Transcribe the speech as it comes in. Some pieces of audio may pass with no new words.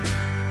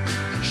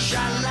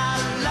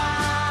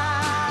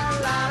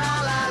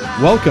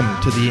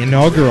Welcome to the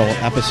inaugural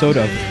episode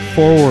of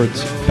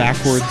Forwards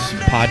Backwards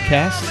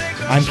podcast.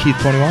 I'm Keith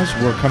Poniwaz.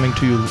 We're coming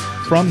to you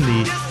from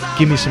the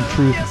Give Me Some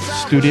Truth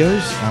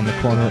studios on the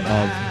corner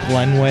of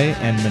Glenway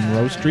and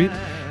Monroe Street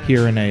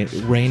here in a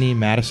rainy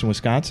Madison,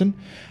 Wisconsin.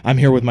 I'm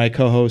here with my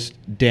co-host,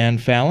 Dan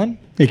Fallon.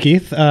 Hey,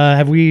 Keith.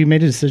 Have we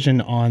made a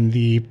decision on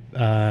the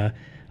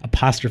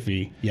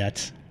apostrophe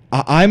yet?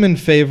 I'm in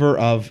favor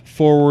of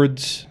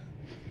Forwards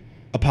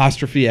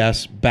apostrophe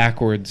S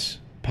Backwards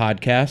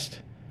podcast.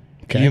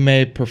 Okay. You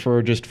may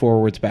prefer just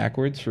Forwards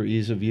Backwards for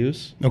ease of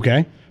use.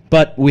 Okay.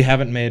 But we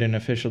haven't made an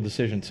official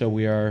decision, so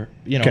we are,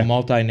 Okay.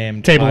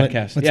 multi-named Table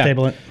podcast. it. Let's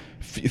table it.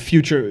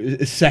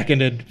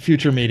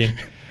 Future meeting.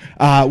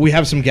 We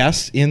have some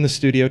guests in the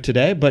studio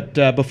today, but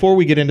before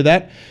we get into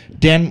that,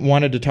 Dan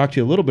wanted to talk to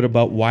you a little bit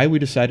about why we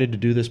decided to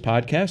do this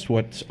podcast.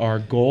 What's our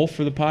goal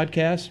for the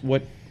podcast?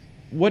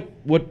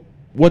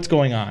 What's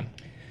going on?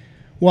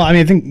 Well,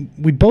 I think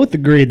we both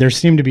agreed there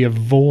seemed to be a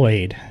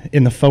void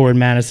in the Forward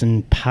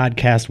Madison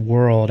podcast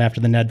world after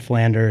the Ned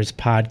Flanders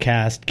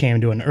podcast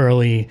came to an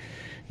early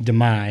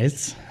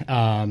demise.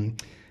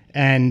 Over,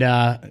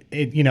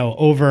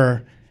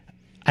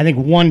 I think,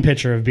 one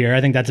pitcher of beer, I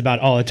think that's about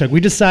all it took.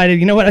 We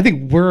decided, I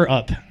think we're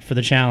up for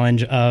the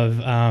challenge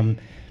of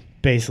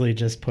basically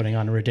just putting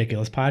on a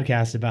ridiculous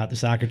podcast about the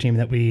soccer team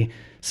that we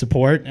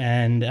support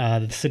and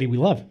the city we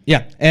love.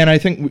 Yeah, and I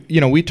think,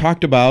 we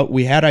talked about,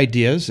 we had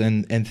ideas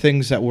and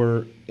things that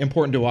were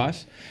important to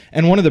us.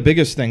 And one of the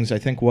biggest things, I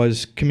think,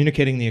 was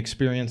communicating the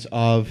experience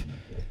of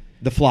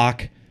the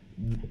Flock,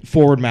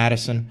 Forward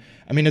Madison.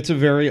 It's a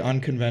very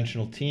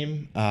unconventional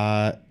team.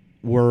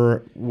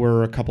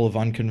 We're a couple of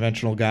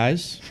unconventional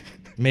guys,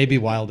 maybe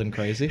wild and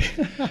crazy.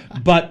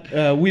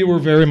 But we were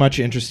very much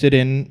interested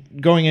in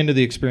going into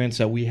the experience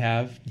that we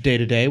have day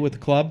to day with the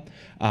club.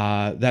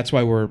 That's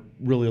why we're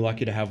really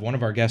lucky to have one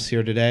of our guests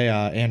here today,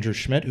 Andrew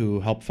Schmidt,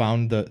 who helped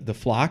found the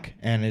Flock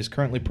and is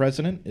currently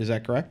president. Is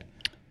that correct?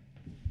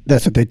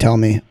 That's what they tell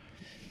me.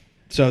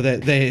 So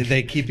that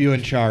they keep you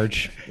in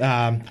charge.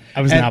 I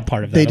was not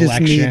part of that they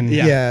election.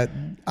 Yeah,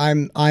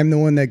 I'm the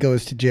one that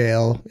goes to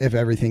jail if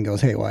everything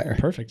goes haywire.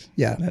 Perfect.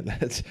 Yeah,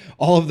 that's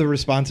all of the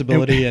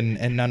responsibility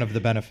and none of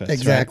the benefits.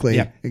 Exactly.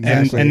 Right? Yeah.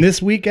 Exactly. And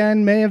this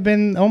weekend may have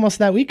been almost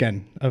that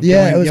weekend of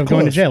it was going to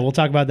close. jail. We'll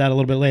talk about that a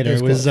little bit later.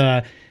 It was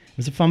a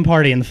fun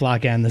party in the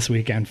Flock End this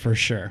weekend for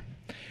sure.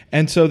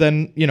 And so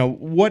then,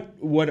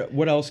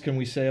 what else can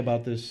we say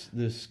about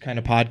this kind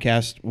of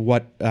podcast?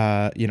 What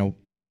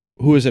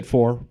who is it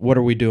for? What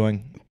are we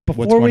doing?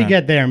 Before we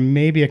get there,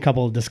 maybe a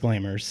couple of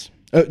disclaimers.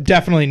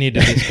 Definitely need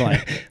to disclaim.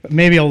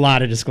 Maybe a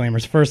lot of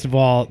disclaimers. First of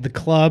all, the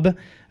club,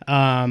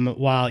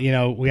 while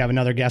we have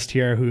another guest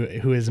here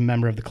who is a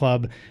member of the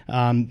club,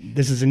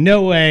 this is in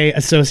no way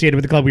associated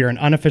with the club. We are an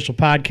unofficial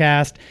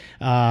podcast.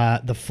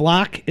 The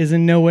Flock is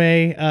in no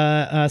way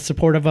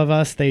supportive of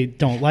us. They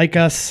don't like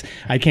us.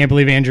 I can't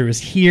believe Andrew is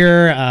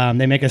here.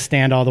 They make us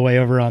stand all the way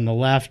over on the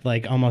left,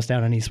 like almost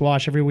out on East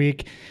Wash every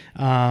week.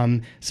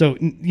 This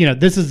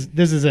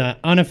is an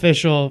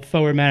unofficial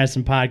Forward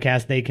Madison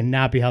podcast. They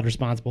cannot be held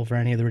responsible for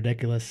any of the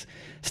ridiculous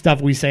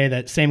stuff we say.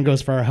 That same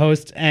goes for our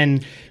hosts.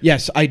 And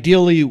yes,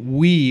 ideally,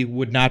 we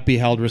would not be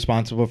held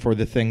responsible for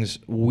the things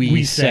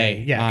we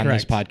say on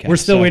correct. this podcast. We're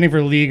still waiting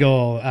for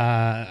legal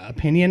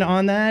opinion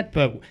on that,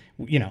 but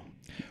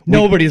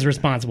nobody's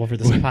responsible for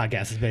this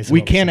podcast. Is basically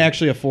we can't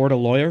actually afford a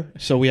lawyer,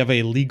 so we have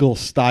a legal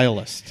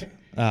stylist.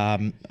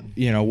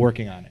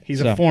 Working on it.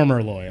 He's a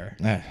former lawyer.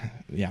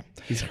 Yeah.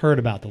 He's heard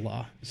about the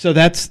law. So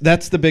that's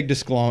the big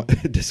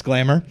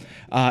disclaimer.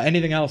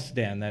 Anything else,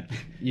 Dan, that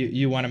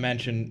you want to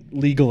mention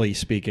legally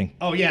speaking?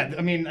 Oh, yeah.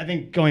 I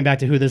think going back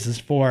to who this is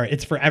for,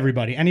 it's for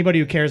everybody. Anybody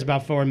who cares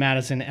about Forward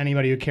Madison,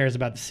 anybody who cares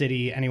about the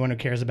city, anyone who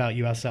cares about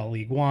USL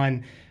League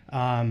One.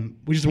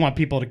 We just want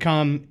people to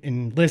come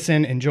and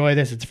listen, enjoy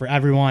this. It's for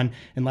everyone,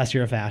 unless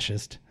you're a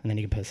fascist, and then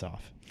you can piss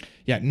off.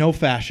 Yeah, no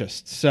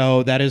fascists.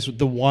 So that is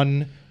the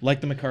one,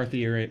 like the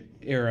McCarthy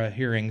era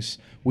hearings,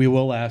 we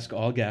will ask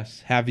all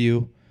guests, have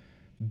you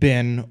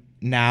been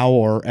now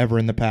or ever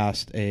in the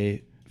past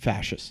a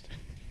fascist?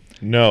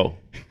 No.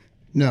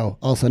 No.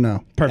 Also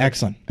no.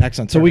 Perfect.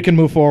 Excellent. So we can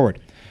move forward.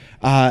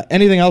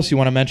 Anything else you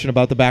want to mention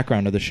about the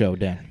background of the show,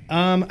 Dan?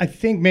 I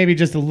think maybe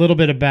just a little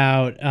bit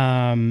about,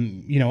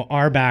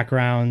 our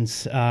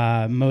backgrounds.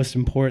 Most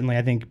importantly,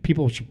 I think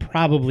people should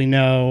probably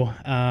know,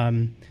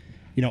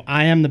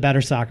 I am the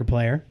better soccer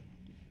player.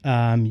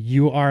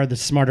 You are the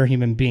smarter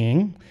human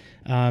being.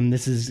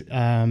 This is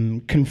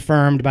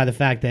confirmed by the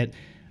fact that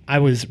I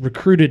was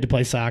recruited to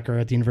play soccer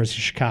at the University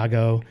of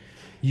Chicago.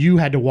 You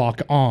had to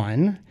walk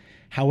on.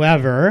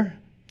 However,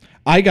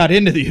 I got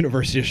into the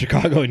University of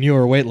Chicago and you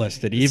were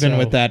waitlisted, even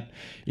with that,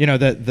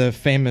 the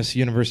famous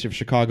University of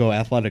Chicago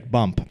athletic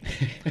bump.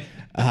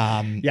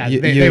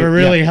 They were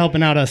really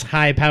helping out us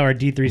high-powered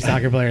D3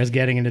 soccer players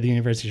getting into the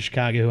University of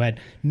Chicago who had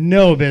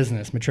no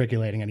business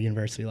matriculating at a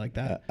university like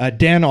that.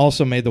 Dan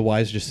also made the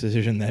wise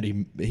decision that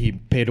he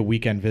paid a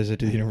weekend visit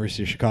to the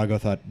University of Chicago,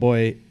 thought,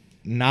 boy,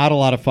 not a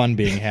lot of fun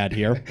being had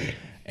here.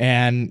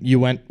 And you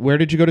went, where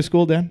did you go to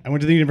school, Dan? I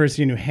went to the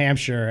University of New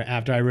Hampshire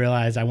after I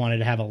realized I wanted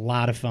to have a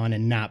lot of fun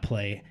and not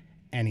play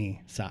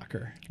any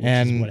soccer, which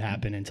is what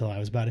happened until I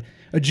was about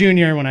a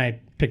junior when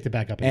I picked it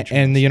back up.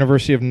 And the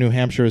University of New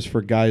Hampshire is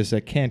for guys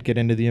that can't get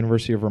into the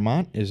University of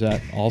Vermont. Is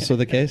that also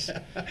the case?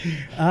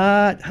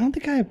 I don't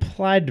think I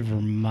applied to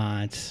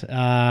Vermont.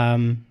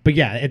 But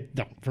yeah,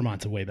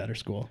 Vermont's a way better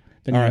school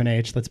than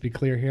UNH. Let's be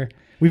clear here.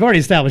 We've already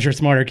established you're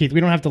smarter, Keith. We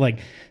don't have to like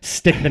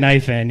stick the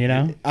knife in, you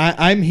know?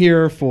 I'm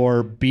here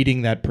for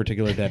beating that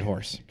particular dead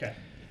horse. Okay.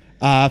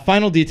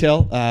 Final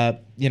detail,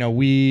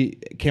 we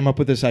came up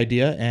with this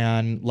idea,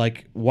 and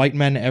like white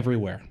men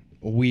everywhere,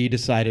 we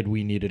decided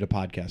we needed a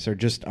podcast. There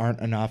just aren't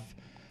enough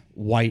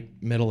white,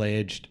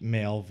 middle-aged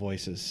male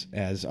voices,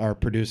 as our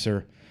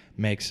producer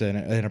makes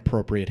an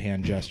appropriate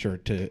hand gesture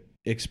to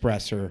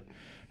express her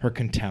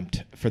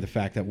contempt for the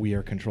fact that we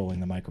are controlling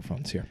the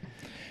microphones here.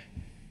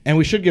 And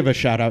we should give a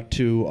shout-out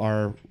to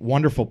our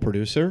wonderful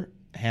producer,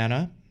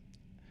 Hannah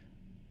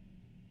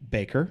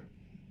Baker,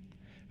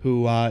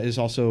 who is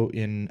also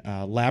in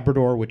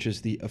Labrador, which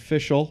is the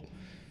official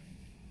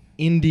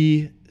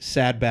indie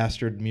sad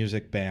bastard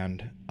music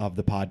band of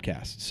the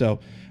podcast. So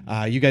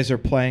you guys are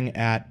playing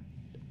at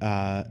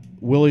the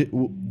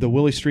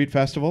Willie Street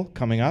Festival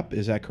coming up.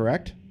 Is that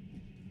correct?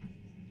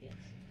 Yes.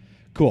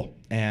 Cool.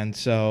 And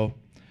so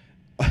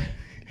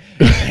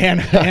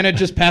Hannah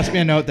just passed me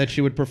a note that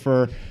she would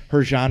prefer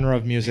her genre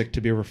of music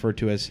to be referred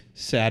to as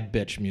sad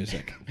bitch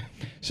music.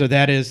 So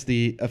that is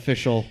the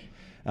official...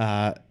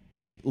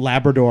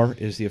 Labrador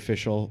is the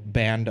official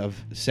band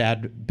of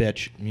sad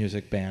bitch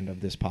music band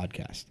of this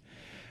podcast.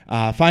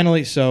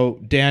 Finally, so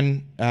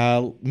Dan,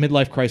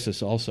 midlife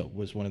crisis also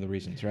was one of the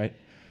reasons, right?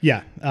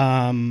 Yeah.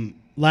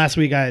 Last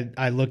week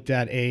I looked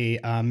at a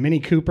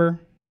Mini Cooper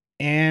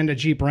and a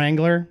Jeep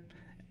Wrangler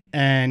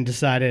and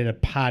decided a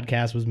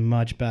podcast was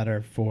much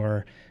better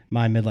for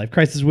my midlife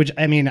crisis, which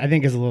I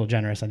think is a little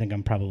generous. I think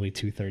I'm probably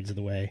 2/3 of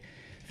the way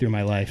through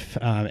my life,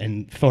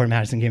 and Forward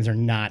Madison games are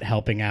not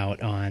helping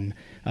out on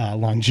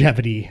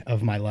longevity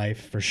of my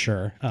life for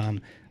sure.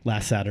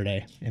 Last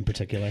Saturday in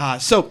particular.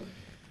 So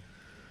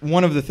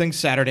one of the things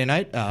Saturday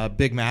night,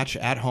 big match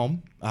at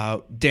home.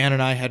 Dan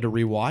and I had to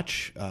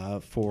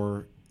rewatch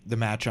for the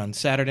match on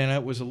Saturday night.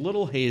 It was a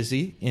little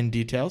hazy in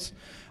details,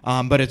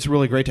 but it's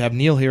really great to have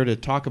Neil here to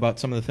talk about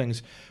some of the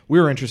things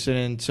we were interested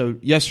in. So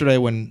yesterday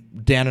when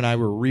Dan and I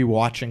were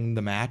rewatching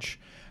the match,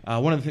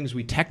 one of the things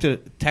we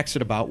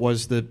texted about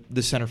was the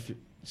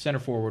center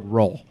forward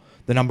role,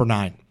 the number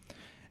 9.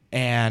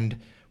 And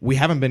we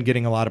haven't been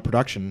getting a lot of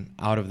production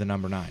out of the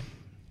number 9.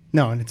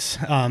 No, and it's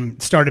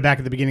started back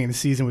at the beginning of the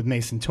season with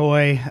Mason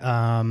Toy.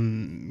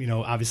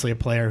 Obviously a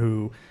player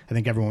who I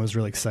think everyone was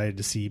really excited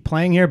to see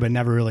playing here, but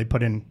never really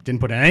didn't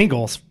put in any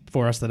goals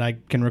for us that I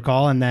can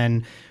recall, and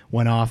then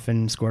went off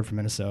and scored for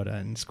Minnesota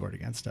and scored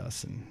against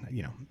us. And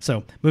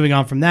so moving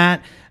on from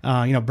that,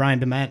 Brian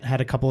Dement had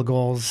a couple of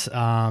goals,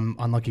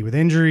 unlucky with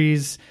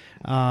injuries.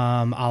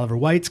 Oliver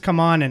White's come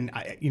on, and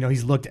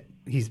he's looked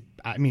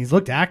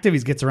active. He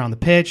gets around the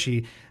pitch.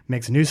 He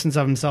makes a nuisance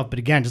of himself, but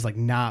again, just like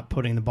not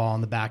putting the ball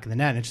in the back of the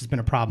net. And it's just been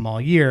a problem all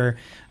year.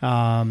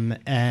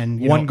 And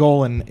one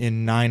goal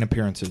in 9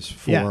 appearances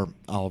for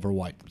Oliver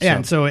White.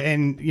 So. Yeah,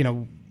 and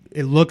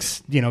it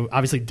looks,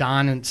 obviously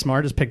Don and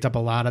Smart has picked up a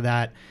lot of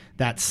that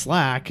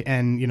slack.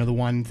 And the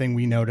one thing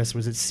we noticed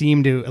was it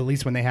seemed to, at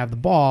least when they have the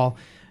ball,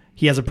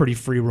 he has a pretty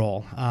free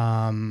role.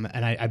 And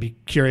I'd be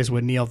curious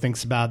what Neil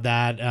thinks about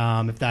that.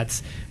 If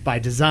that's by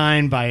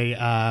design,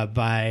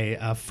 by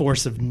a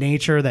force of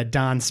nature that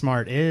Don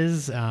Smart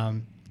is.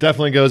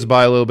 Definitely goes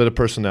by a little bit of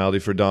personality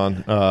for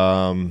Don.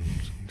 A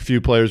few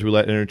players we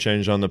let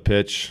interchange on the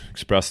pitch,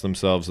 express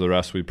themselves. The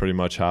rest we pretty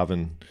much have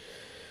in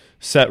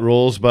set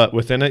roles. But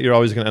within it, you're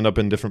always going to end up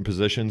in different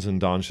positions. And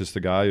Don's just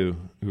the guy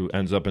who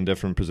ends up in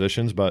different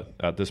positions. But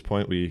at this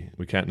point, we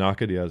can't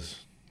knock it. He has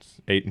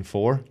 8 and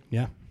 4.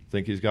 Yeah.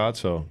 Think he's got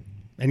so.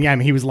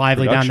 And he was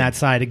lively down that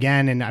side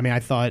again, and I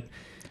thought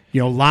a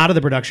lot of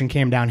the production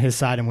came down his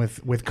side, and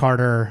with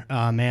Carter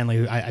Manley,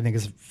 who I think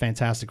is a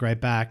fantastic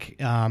right back,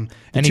 and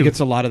he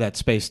gets a lot of that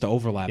space to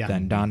overlap. Yeah.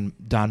 Then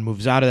Don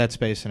moves out of that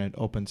space and it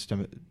opens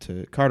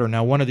to Carter.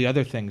 Now, one of the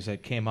other things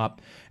that came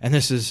up, and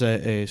this is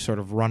a sort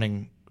of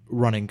running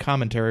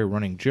commentary,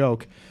 running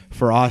joke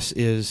for us,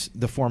 is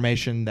the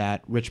formation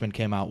that Richmond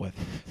came out with.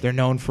 They're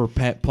known for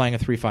playing a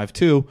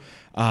 3-5-2.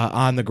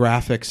 On the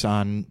graphics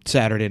on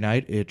Saturday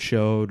night, it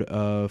showed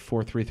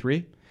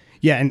 4-3-3.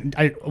 Yeah, and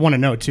I want to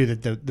note, too,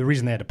 that the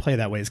reason they had to play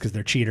that way is because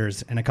they're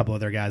cheaters, and a couple of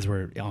their guys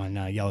were on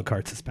yellow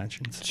card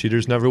suspensions.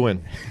 Cheaters never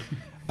win.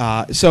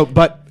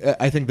 But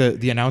I think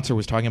the announcer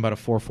was talking about a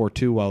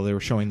 4-4-2 while they were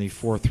showing the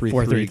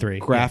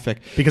 4-3-3 graphic.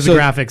 Yeah. Because the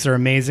graphics are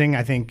amazing.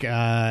 I think,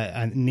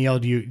 Neil,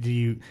 do you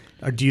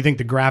think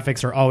the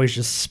graphics are always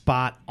just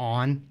spot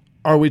on?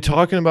 Are we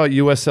talking about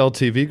USL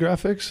TV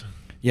graphics?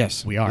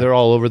 Yes, we are. They're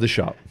all over the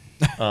shop.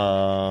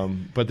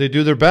 But they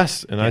do their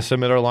best, and I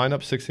submit our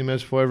lineup 60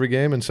 minutes before every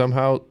game, and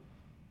somehow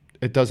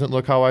it doesn't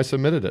look how I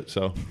submitted it.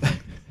 So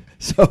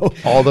So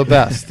All the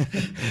best.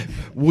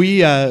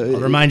 we I'll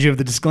remind you of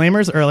the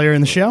disclaimers earlier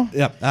in the show.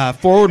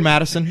 forward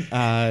Madison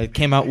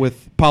came out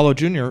with Paulo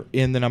Jr.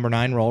 in the number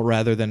 9 role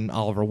rather than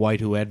Oliver White,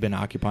 who had been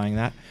occupying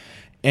that.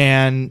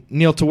 And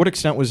Neil, to what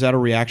extent was that a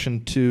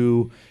reaction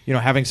to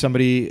having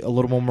somebody a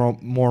little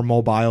more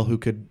mobile who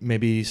could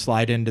maybe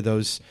slide into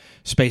those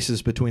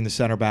spaces between the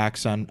center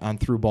backs on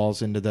through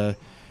balls into the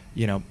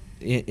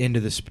into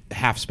the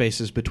half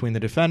spaces between the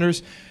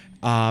defenders,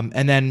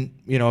 and then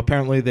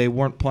apparently they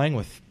weren't playing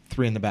with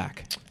 3 in the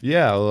back.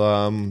 Yeah,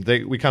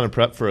 we kind of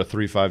prepped for a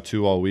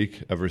 3-5-2 all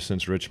week ever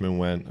since Richmond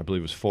went, I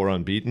believe it was 4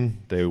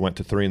 unbeaten. They went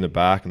to 3 in the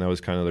back, and that was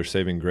kind of their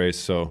saving grace.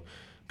 So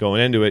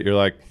going into it, you're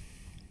like,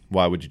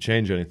 why would you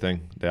change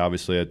anything? They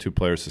obviously had 2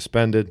 players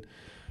suspended,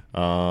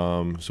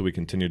 so we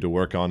continued to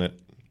work on it.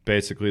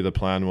 Basically, the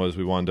plan was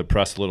we wanted to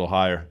press a little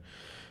higher,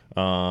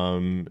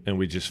 and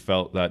we just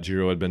felt that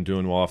Giro had been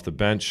doing well off the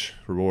bench,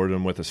 rewarded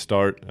him with a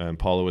start, and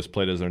Paulo was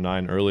played as their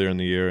 9 earlier in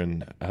the year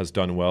and has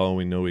done well, and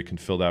we know we can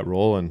fill that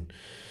role. And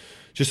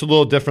just a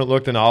little different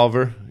look than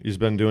Oliver. He's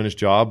been doing his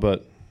job,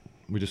 but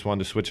we just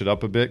wanted to switch it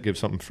up a bit, give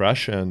something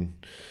fresh, and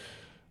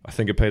I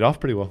think it paid off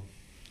pretty well.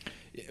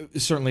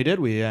 It certainly did.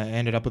 We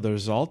ended up with a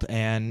result,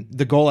 and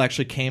the goal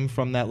actually came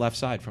from that left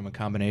side, from a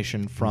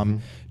combination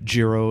from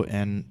Giro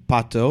and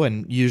Pato.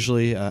 And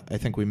usually, I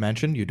think we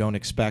mentioned, you don't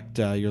expect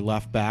your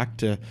left back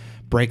to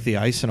break the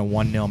ice in a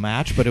 1-0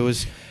 match, but it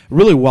was a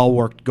really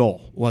well-worked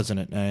goal,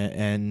 wasn't it?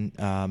 And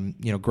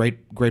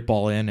great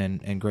ball in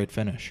and great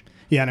finish.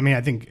 Yeah, and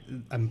I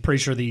mean, I'm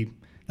pretty sure the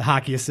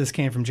hockey assist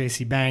came from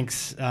J.C.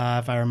 Banks, if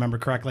I remember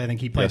correctly. I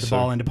think he played the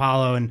ball into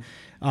Paulo, and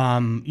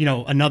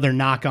another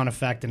knock-on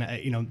effect,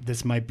 and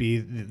this might be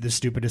the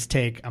stupidest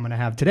take I'm going to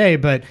have today,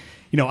 but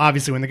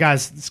obviously when the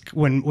guys,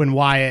 when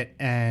Wyatt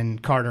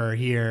and Carter are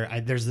here,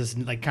 there's this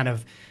like kind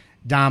of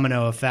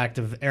domino effect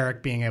of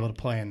Eric being able to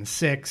play in the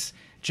 6,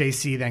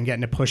 JC then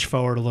getting to push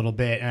forward a little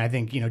bit, and I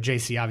think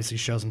JC obviously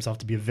shows himself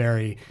to be a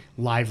very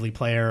lively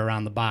player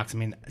around the box. I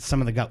mean,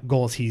 some of the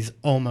goals he's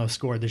almost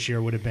scored this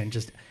year would have been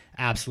just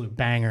absolute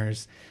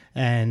bangers,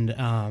 and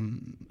I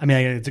mean,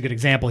 it's a good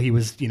example. He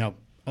was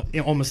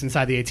almost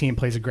inside the 18,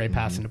 plays a great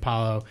pass into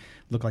Paulo.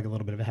 Looked like a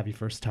little bit of a heavy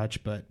first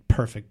touch, but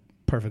perfect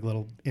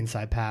little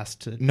inside pass.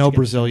 No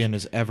Brazilian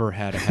has ever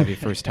had a heavy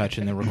first touch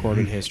in the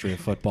recorded history of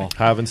football.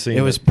 Haven't seen it.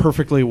 It was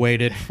perfectly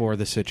weighted for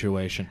the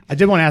situation. I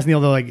did want to ask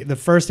Neil, though, like the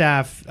first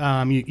half,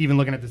 even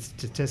looking at the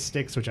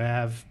statistics, which I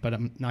have, but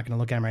I'm not going to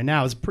look at them right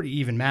now, it was a pretty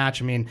even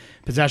match. I mean,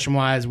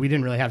 possession-wise, we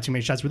didn't really have too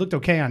many shots. We looked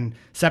okay on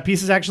set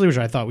pieces, actually, which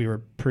I thought we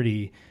were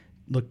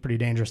looked pretty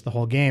dangerous the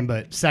whole game,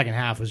 but second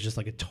half was just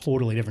like a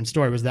totally different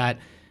story. Was that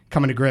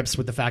coming to grips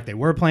with the fact they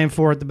were playing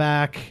 4 at the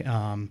back?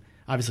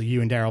 Obviously,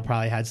 you and Daryl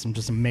probably had some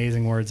just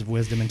amazing words of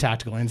wisdom and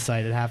tactical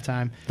insight at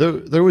halftime.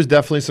 There was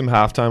definitely some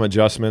halftime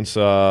adjustments,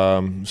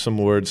 some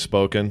words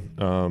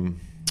spoken,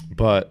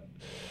 but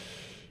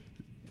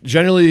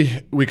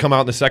generally we come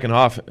out in the second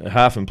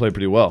half and play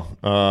pretty well.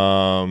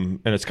 And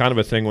it's kind of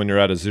a thing when you're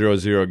at a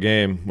 0-0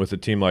 game with a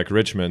team like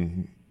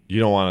Richmond. You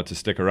don't want it to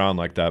stick around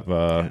like that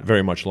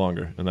very much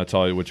longer, and that's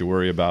all what you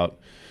worry about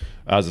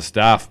as a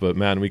staff. But,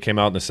 man, we came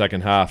out in the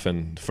second half,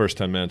 and the first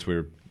 10 minutes we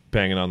were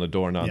banging on the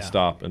door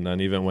nonstop. Yeah. And then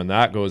even when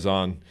that goes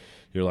on,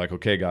 you're like,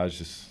 okay, guys,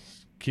 just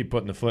keep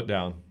putting the foot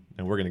down,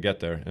 and we're going to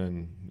get there.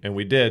 And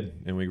we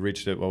did, and we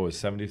reached it,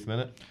 70th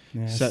minute?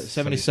 Yeah,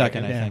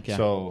 72nd, I think, yeah.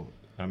 So,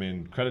 I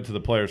mean, credit to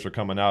the players for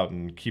coming out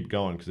and keep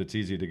going, because it's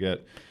easy to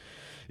get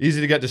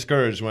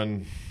discouraged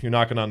when you're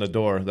knocking on the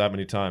door that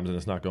many times and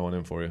it's not going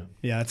in for you.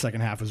 Yeah, that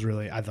second half was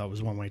really, I thought,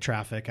 was one-way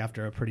traffic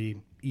after a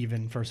pretty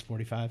even first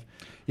 45.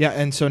 Yeah,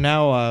 and so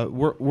now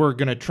we're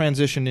going to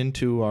transition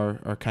into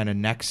our kind of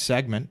next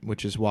segment,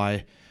 which is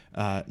why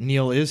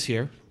Neil is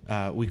here.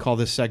 We call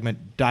this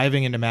segment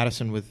Diving into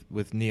Madison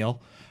with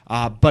Neil.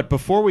 But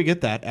before we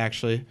get that,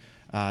 actually,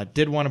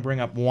 did want to bring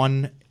up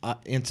one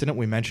incident.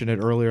 We mentioned it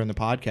earlier in the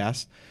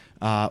podcast,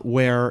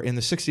 where in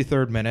the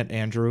 63rd minute,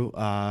 Andrew,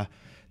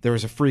 there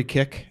was a free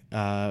kick,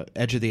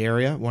 edge of the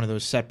area, one of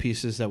those set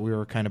pieces that we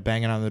were kind of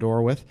banging on the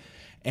door with.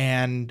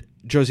 And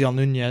Josiel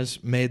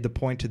Nunez made the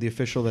point to the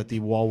official that the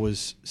wall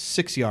was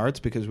 6 yards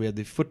because we had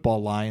the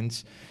football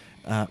lines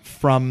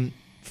from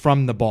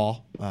the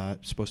ball.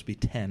 Supposed to be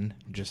 10,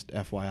 just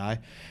FYI.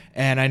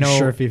 And I know... I'm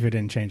sure FIFA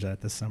didn't change that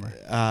this summer.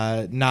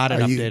 Not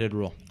an updated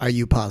rule. Are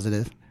you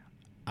positive?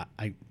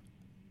 I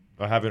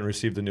haven't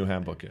received the new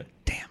handbook yet.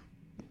 Damn.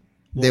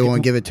 They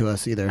won't give it to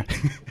us either.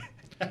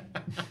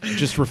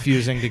 Just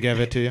refusing to give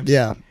it to you?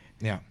 Yeah.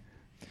 Yeah.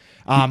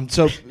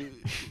 So...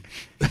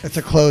 It's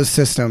a closed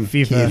system.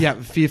 FIFA. Yeah,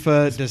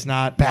 FIFA does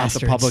not want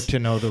the public to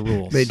know the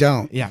rules. They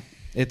don't. Yeah.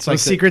 It's like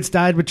secrets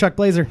died with Chuck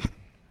Blazer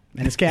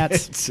and his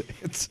cats.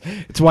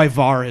 It's why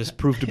VAR has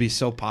proved to be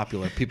so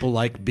popular. People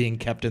like being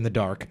kept in the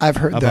dark. I've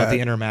heard about that. the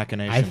inner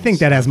machinations. I think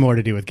that has more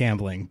to do with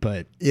gambling,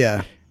 but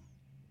yeah.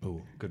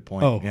 Oh, good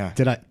point. Oh, yeah.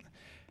 Did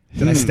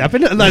I step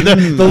into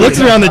the looks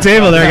around the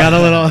table there? Got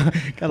a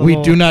little.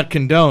 We do not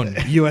condone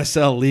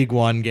USL League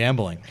One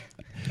gambling.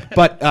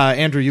 But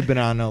Andrew, you've been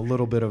on a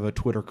little bit of a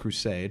Twitter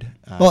crusade.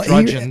 Well,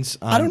 Trudgeons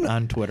I don't know.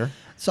 on Twitter.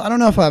 So I don't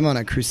know if I'm on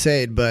a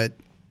crusade, but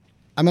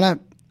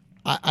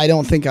I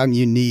don't think I'm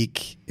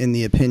unique in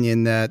the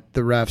opinion that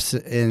the refs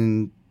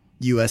in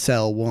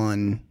USL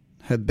 1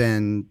 have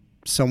been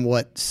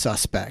somewhat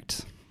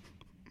suspect,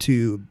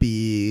 to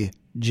be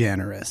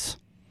generous.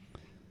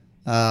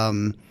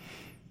 I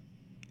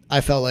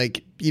felt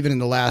like even in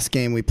the last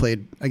game we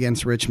played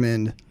against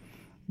Richmond,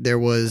 there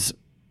was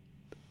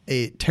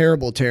a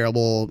terrible,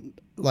 so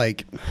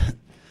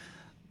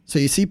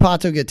you see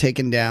Pato get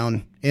taken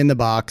down in the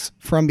box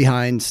from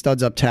behind,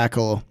 studs up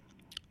tackle.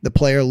 The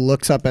player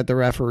looks up at the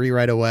referee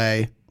right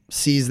away,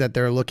 sees that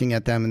they're looking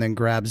at them, and then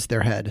grabs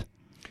their head.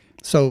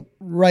 So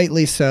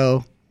rightly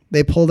so,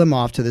 they pulled him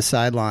off to the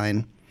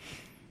sideline.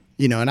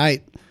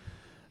 And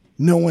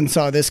no one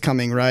saw this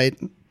coming, right?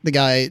 The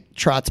guy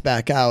trots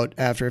back out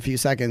after a few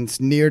seconds,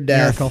 near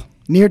death. Miracle.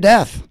 Near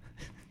death.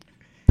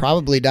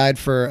 Probably died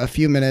for a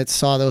few minutes,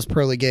 saw those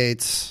pearly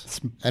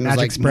gates, and was Magic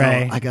like,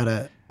 spray. "No, I got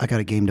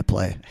a game to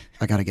play.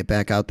 I got to get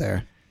back out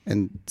there."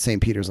 And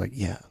St. Peter's like,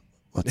 "Yeah,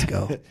 let's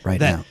go right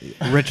now."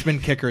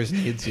 Richmond Kickers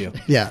needs you.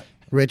 Yeah,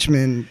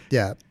 Richmond.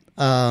 Yeah.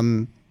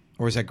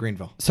 Or is that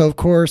Greenville? So of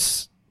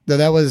course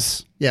that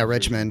was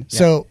Richmond. Yeah.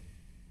 So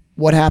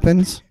what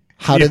happens?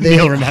 How did they?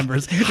 Neil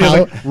remembers.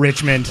 How,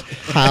 Richmond.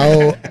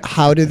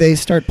 How do they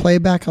start play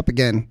back up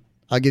again?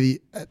 I'll give you,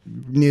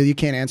 Neil. You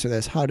can't answer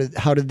this. How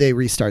did they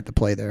restart the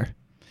play there?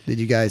 Did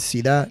you guys see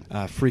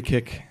that? Free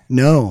kick.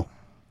 No,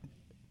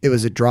 it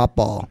was a drop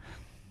ball.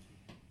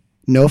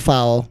 No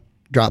foul,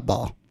 drop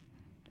ball.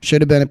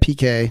 Should have been a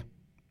PK.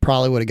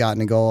 Probably would have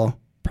gotten a goal.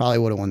 Probably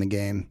would have won the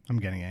game. I'm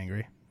getting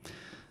angry.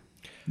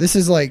 This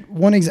is like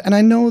one example, and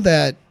I know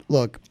that.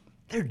 Look,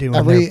 they're doing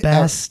their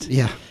best.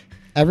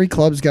 Every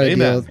club's got to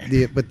Amen.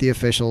 deal with the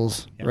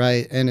officials,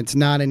 right? And it's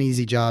not an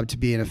easy job to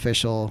be an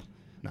official.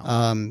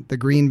 No. The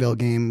Greenville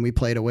game, we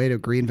played away to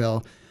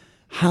Greenville.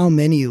 How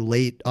many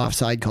late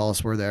offside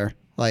calls were there?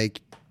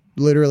 Like,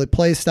 literally,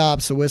 play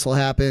stops, the whistle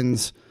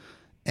happens,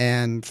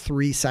 and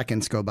 3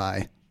 seconds go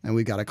by, and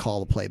we've got to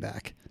call the play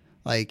back.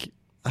 Like,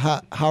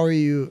 how are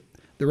you?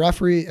 The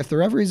referee, if the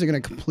referees are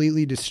going to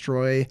completely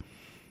destroy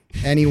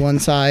any one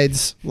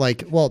side's,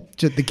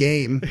 just the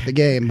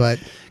game, but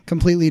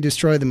completely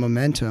destroy the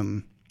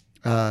momentum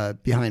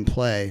behind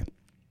play.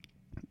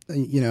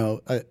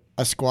 A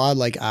squad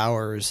like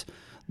ours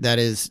that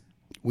is,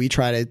 we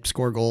try to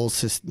score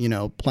goals,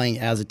 playing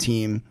as a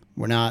team.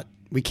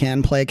 We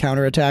can play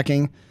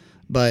counterattacking,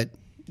 but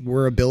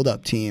we're a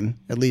build-up team,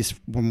 at least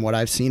from what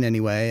I've seen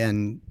anyway.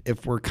 And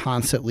if we're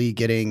constantly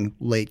getting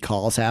late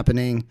calls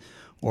happening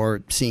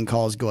or seeing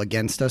calls go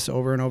against us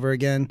over and over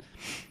again,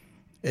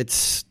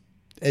 it's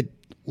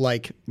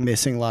like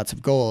missing lots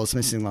of goals,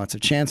 missing lots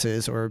of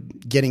chances, or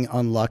getting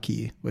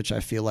unlucky, which I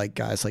feel like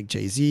guys like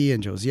Jay-Z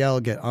and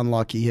Josiel get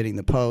unlucky hitting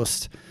the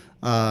post,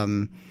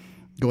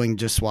 going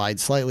just wide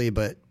slightly,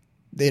 but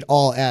it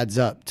all adds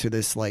up to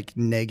this like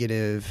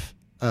negative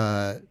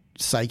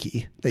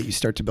psyche that you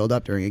start to build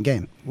up during a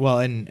game. Well,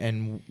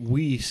 and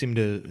we seem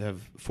to have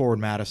Forward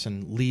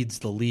Madison leads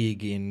the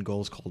league in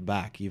goals called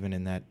back. Even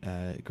in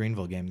that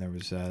Greenville game, there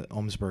was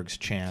Olmsberg's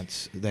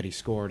chance that he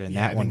scored, and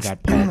that one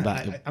got pulled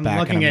back. I'm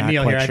looking at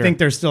Neil here. Sure. I think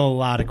there's still a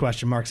lot of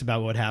question marks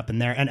about what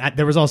happened there. And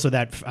there was also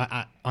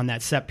that on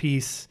that set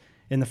piece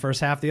in the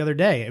first half the other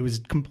day. It was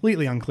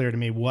completely unclear to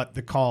me what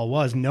the call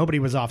was. Nobody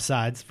was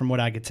offsides, from what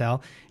I could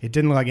tell. It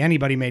didn't look like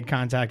anybody made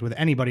contact with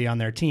anybody on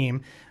their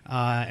team.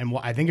 And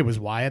I think it was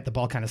Wyatt. The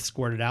ball kind of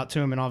squirted out to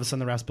him, and all of a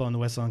sudden the refs blowing the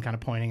whistle and kind of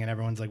pointing, and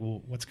everyone's like,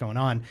 well, what's going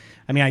on?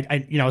 I mean,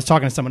 I was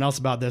talking to someone else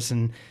about this,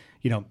 and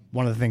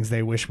one of the things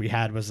they wish we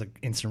had was like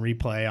instant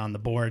replay on the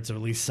boards, or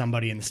at least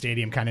somebody in the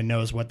stadium kind of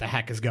knows what the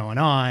heck is going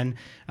on.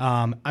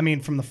 I mean,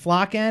 from the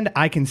Flock end,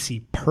 I can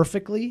see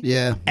perfectly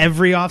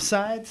every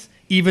offsides,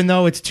 even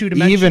though it's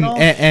two-dimensional.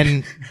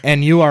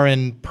 And you are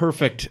in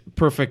perfect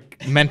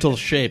mental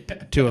shape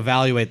to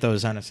evaluate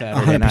those on a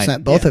Saturday 100%,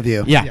 night. both of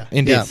you. Yeah,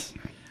 indeed. Yeah.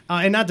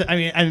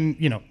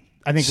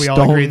 I think we Stone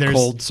all agree there's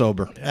cold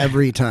sober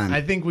every time.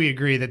 I think we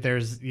agree that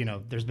there's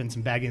been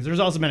some bad games. There's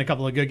also been a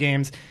couple of good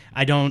games.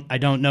 I don't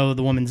know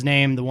the woman's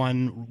name. The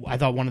one I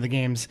thought one of the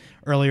games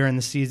earlier in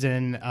the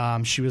season,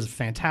 she was a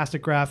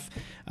fantastic ref.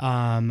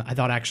 I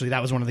thought actually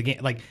that was one of the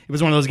games. Like, it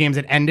was one of those games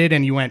that ended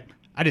and you went,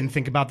 I didn't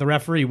think about the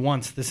referee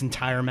once this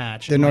entire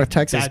match. The North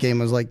Texas game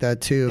was like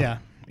that too.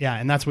 Yeah,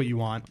 and that's what you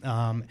want.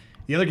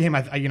 The other game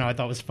I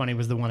thought was funny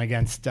was the one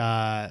against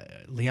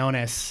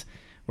Leonis,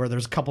 where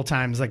there's a couple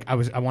times like I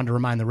wanted to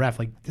remind the ref,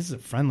 like, this is a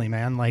friendly,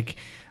 man. Like,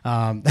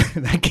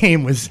 that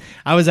game was,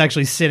 I was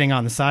actually sitting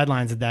on the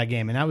sidelines at that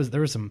game, and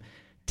there were some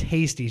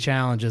tasty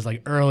challenges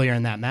like earlier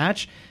in that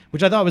match,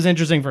 which I thought was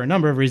interesting for a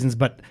number of reasons,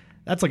 but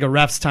that's like a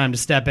ref's time to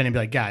step in and be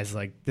like, guys,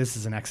 like, this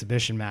is an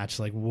exhibition match.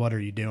 Like, what are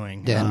you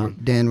doing?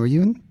 Dan, were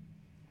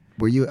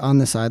you on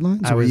the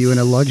sidelines, or were you in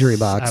a luxury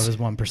box? I was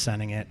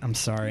 1%ing it. I'm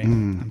sorry.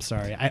 I'm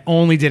sorry. I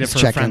only did it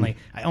for a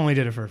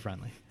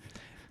friendly.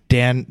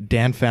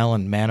 Dan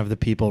Fallon, man of the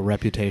people,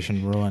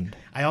 reputation ruined.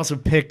 I also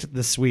picked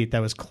the suite that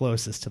was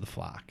closest to the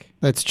Flock.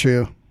 That's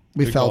true.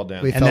 We Good felt call,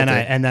 Dan. we And felt then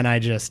it. and then I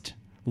just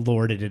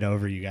lorded it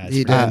over you guys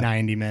You for did.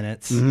 90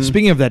 minutes.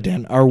 Speaking of that,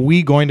 Dan, are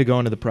we going to go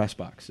into the press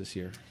box this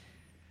year?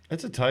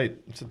 It's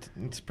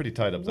pretty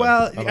tight up there.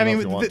 Well, don't I know if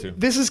mean, you want to.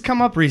 this has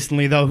come up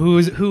recently, though. Who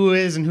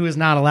is and who is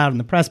not allowed in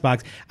the press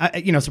box?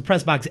 So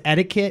press box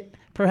etiquette,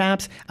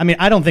 perhaps. I mean,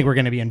 I don't think we're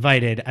going to be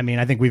invited. I mean,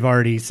 I think we've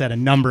already said a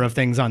number of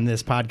things on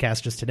this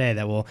podcast just today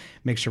that will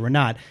make sure we're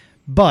not.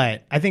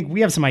 But I think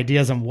we have some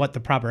ideas on what the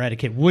proper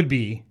etiquette would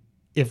be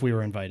if we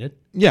were invited.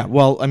 Yeah,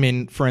 well, I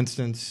mean, for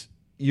instance,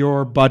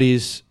 your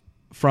buddies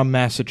from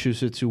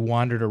Massachusetts who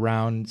wandered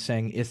around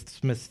saying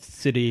Isthmus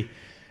City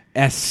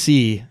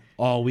SC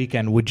all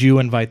weekend, would you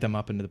invite them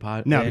up into the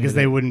pod? No, because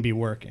they wouldn't be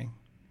working.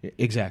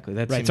 Exactly.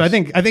 That Right. seems- So I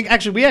think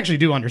actually we actually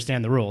do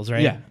understand the rules,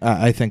 right? Yeah,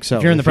 I think so.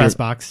 If you're in the press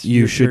box,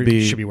 you you should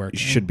be working.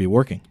 Should be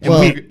working. And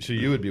Well- So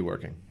you would be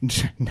working.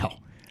 No.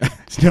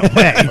 No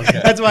way.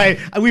 That's why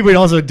we would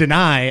also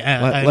deny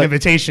an Let-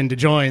 invitation to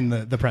join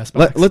the press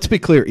box. Let's be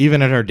clear.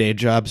 Even at our day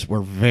jobs,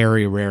 we're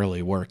very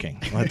rarely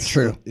working.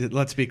 True.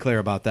 Let's be clear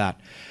about that.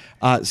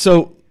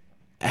 So,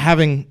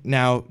 having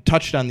now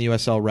touched on the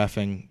USL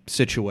reffing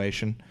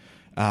situation,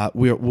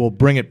 we'll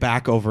bring it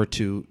back over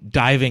to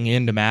diving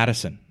into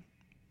Madison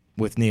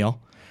with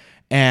Neil.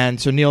 And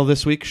so, Neil,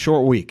 this week,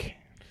 short week.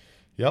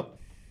 Yep.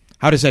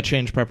 How does that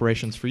change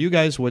preparations for you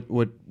guys? What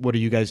are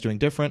you guys doing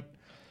different?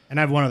 And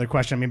I have one other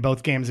question. I mean,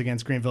 both games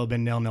against Greenville have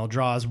been 0-0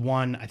 draws.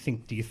 One, I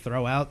think, do you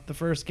throw out the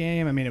first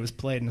game? I mean, it was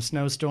played in a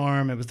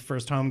snowstorm. It was the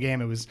first home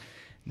game. It was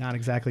not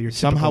exactly your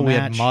typical Somehow we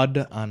match. had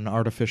mud on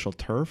artificial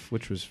turf,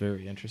 which was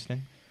very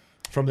interesting.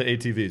 From the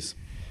ATVs.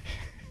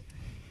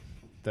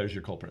 There's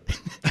your culprit.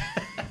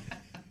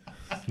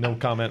 No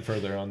comment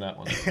further on that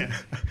one.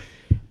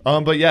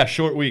 But yeah,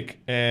 short week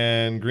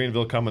and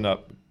Greenville coming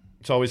up.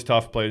 It's always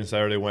tough playing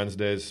Saturday,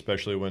 Wednesdays,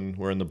 especially when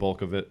we're in the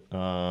bulk of it.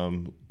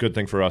 Good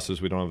thing for us is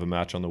we don't have a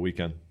match on the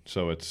weekend.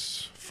 So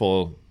it's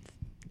full,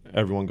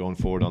 everyone going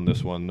forward on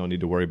this one. No need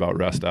to worry about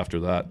rest after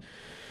that.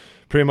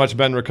 Pretty much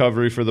been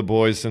recovery for the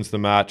boys since the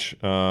match.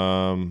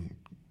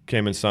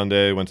 Came in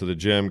Sunday, went to the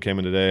gym, came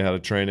in today, had a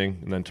training,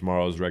 and then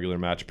tomorrow is regular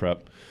match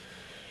prep.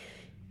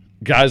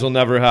 Guys will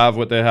never have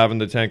what they have in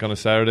the tank on a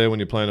Saturday when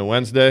you play on a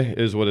Wednesday,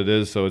 is what it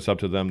is, so it's up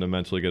to them to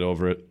mentally get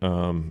over it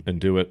and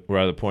do it. We're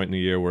at a point in the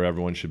year where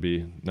everyone should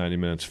be 90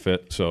 minutes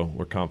fit, so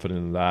we're confident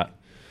in that.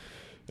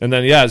 And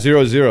then,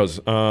 0-0s.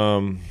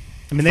 I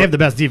mean, they have the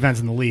best defense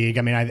in the league.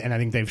 I mean, I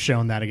think they've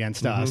shown that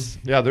against us.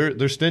 Yeah,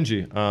 they're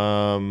stingy.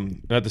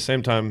 And at the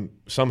same time,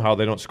 somehow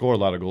they don't score a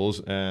lot of goals,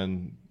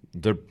 and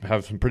they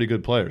have some pretty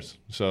good players.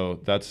 So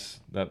that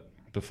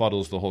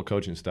befuddles the whole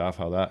coaching staff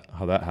how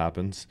that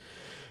happens.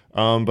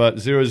 But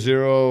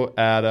 0-0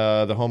 at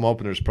the home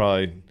opener is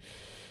probably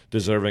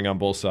deserving on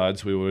both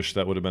sides. We wish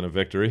that would have been a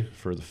victory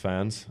for the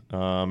fans.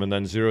 And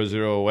then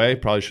 0-0 away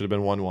probably should have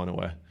been 1-1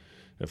 away,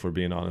 if we're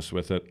being honest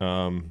with it.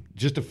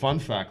 Just a fun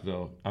fact,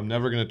 though. I'm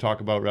never going to talk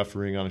about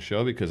refereeing on a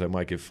show because I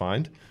might get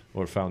fined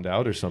or found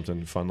out or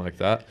something fun like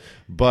that.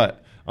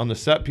 But on the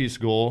set-piece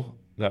goal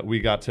that we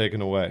got taken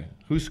away,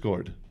 who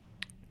scored?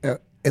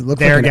 It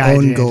looked Their like guy an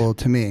own did. goal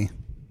to me.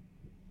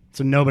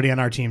 So nobody on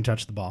our team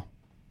touched the ball.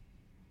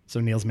 So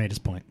Neil's made his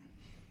point.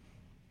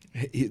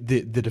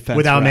 The defense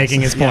Without refs.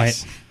 making his point.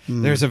 Yes.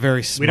 There's a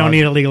very smart, We don't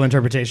need a legal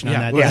interpretation on Yeah,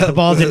 that. well- Yes, the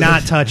ball did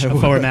not touch a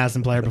forward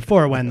Madison player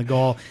before it went in the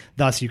goal.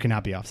 Thus, you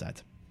cannot be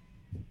offsides.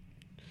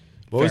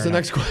 What was Fair the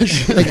enough. next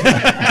question?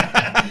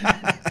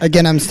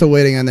 Again, I'm still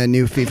waiting on that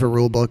new FIFA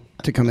rule book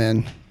to come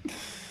in.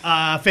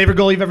 Favorite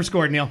goal you've ever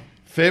scored, Neil?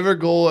 Favorite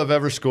goal I've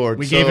ever scored.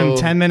 We gave him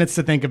 10 minutes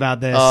to think about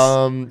this.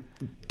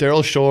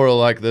 Daryl Shore will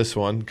like this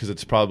one because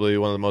it's probably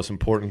one of the most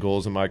important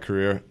goals in my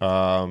career.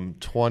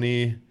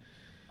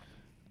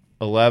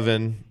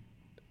 2011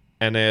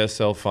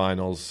 NASL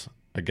Finals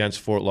against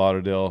Fort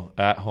Lauderdale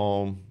at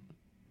home,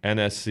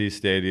 NSC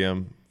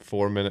Stadium,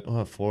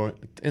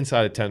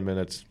 inside of 10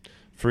 minutes.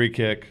 Free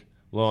kick,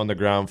 low on the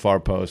ground, far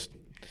post.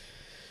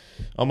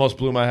 Almost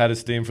blew my head of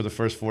steam for the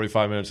first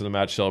 45 minutes of the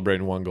match,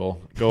 celebrating one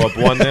goal. Go up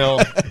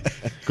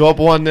 1-0. Go up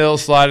 1-0,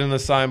 slide in the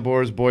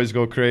signboards. Boys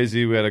go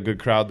crazy. We had a good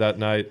crowd that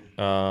night.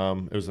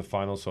 It was the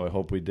final, so I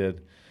hope we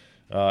did.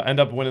 End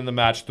up winning the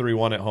match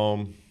 3-1 at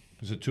home.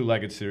 It was a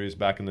two-legged series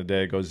back in the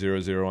day. Go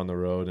 0-0 on the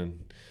road,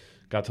 and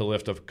got to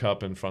lift a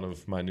cup in front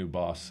of my new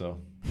boss. So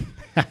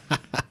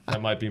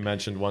that might be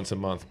mentioned once a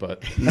month,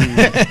 but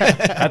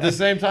at the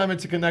same time,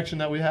 it's a connection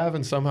that we have,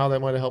 and somehow that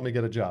might have helped me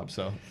get a job.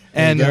 So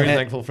I'm very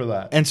thankful for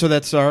that. And so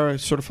that's our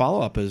sort of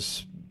follow-up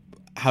is,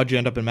 how'd you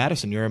end up in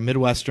Madison? You're a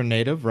Midwestern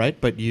native, right?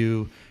 But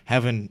you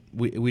haven't,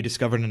 we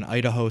discovered an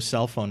Idaho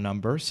cell phone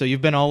number, so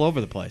you've been all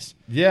over the place.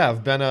 Yeah,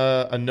 I've been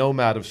a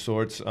nomad of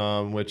sorts,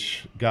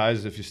 which,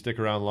 guys, if you stick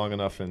around long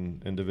enough in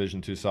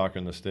Division II soccer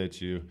in the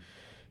States, you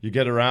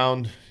get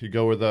around, you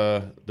go where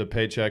the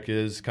paycheck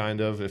is, kind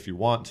of, if you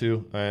want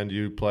to, and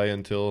you play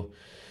until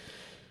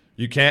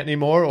you can't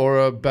anymore or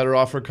a better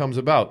offer comes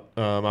about.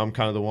 I'm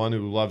kind of the one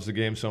who loves the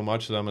game so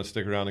much that I'm going to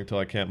stick around until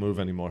I can't move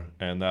anymore,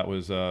 and that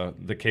was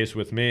the case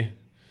with me.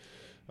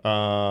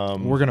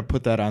 We're going to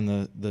put that on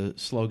the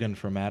slogan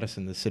for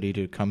Madison, the city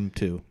to come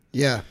to.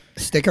 Yeah.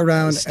 Stick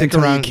around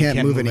until you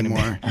can't move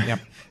anymore. Yep.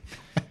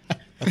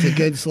 That's a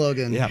good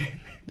slogan. Yeah.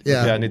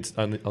 Yeah.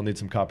 I'll need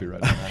some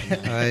copyright on that.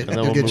 All right. And then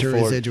You'll we'll get move your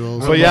forward.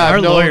 residuals. So yeah, our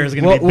I've known- lawyer is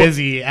going to be Well,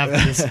 busy after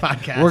this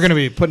podcast. We're going to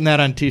be putting that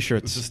on It's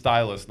T-shirts. a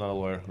stylist, not a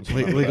lawyer.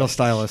 Legal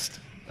stylist.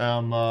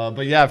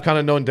 But yeah, I've kind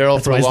of known Daryl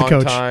That's for why a he's the long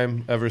coach.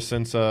 time, ever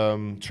since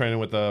training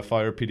with the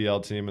Fire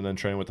PDL team and then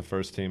training with the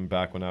first team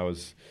back when I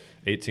was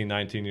 18,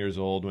 19 years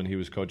old when he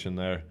was coaching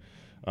there.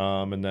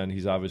 And then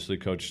he's obviously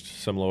coached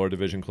some lower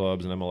division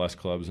clubs and MLS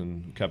clubs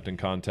and kept in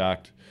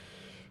contact.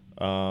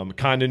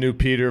 Kind of knew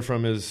Peter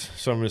from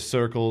some of his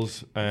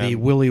circles. And The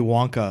Willy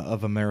Wonka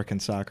of American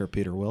soccer,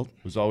 Peter Wilt.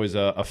 was always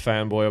a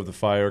fanboy of the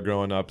Fire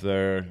growing up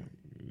there.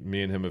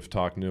 Me and him have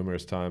talked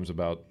numerous times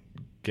about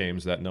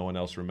games that no one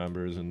else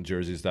remembers and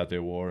jerseys that they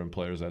wore and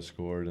players that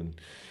scored. And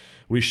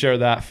we share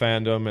that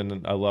fandom,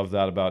 and I love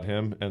that about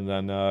him. And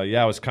then,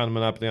 I was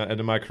coming up at the end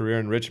of my career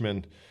in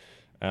Richmond.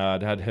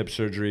 I'd had hip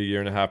surgery a year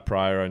and a half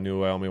prior. I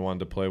knew I only wanted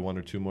to play 1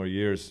 or 2 more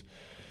years.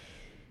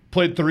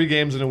 Played 3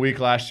 games in a week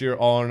last year,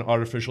 all on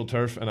artificial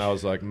turf, and I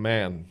was like,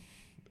 man,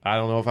 I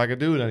don't know if I could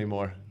do it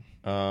anymore.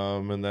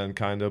 And then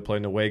kind of played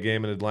an away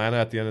game in Atlanta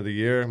at the end of the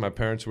year. My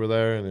parents were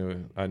there,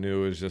 and I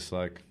knew it was just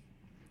like,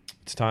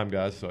 it's time,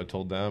 guys. So I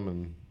told them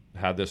and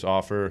had this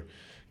offer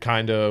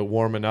kind of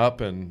warming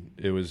up, and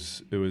it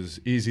was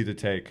easy to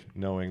take,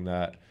 knowing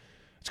that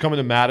it's coming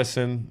to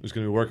Madison. It was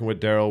going to be working with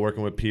Daryl,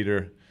 working with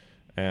Peter,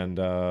 and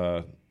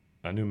I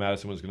knew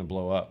Madison was going to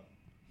blow up.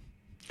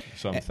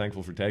 So I'm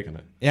thankful for taking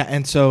it. Yeah,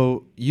 and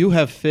so you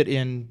have fit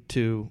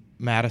into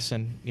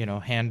Madison,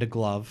 hand to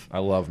glove. I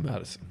love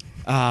Madison.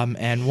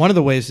 And one of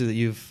the ways that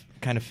you've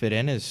kind of fit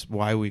in is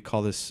why we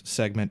call this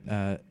segment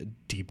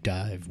Deep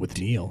Dive with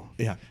Neil.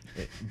 Yeah,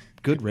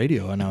 good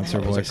radio announcer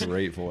That was voice. a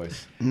great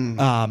voice.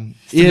 To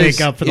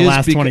make up for the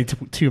last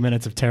 22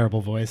 minutes of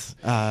terrible voice.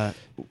 I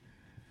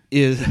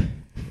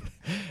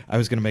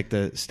was going to make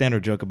the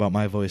standard joke about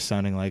my voice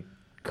sounding like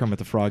Kermit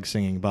the Frog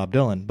singing Bob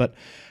Dylan, but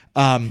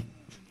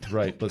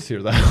Right, let's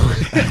hear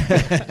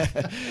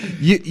that.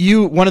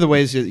 you one of the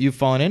ways that you've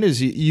fallen in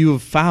is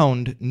you've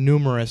found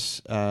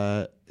numerous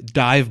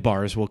dive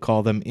bars, we'll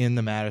call them, in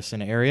the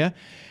Madison area.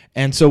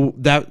 And so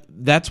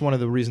that's one of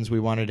the reasons we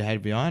wanted to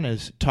have you on,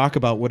 is talk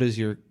about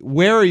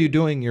where are you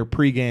doing your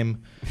pregame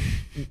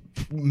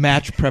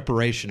match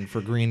preparation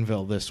for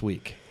Greenville this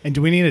week? And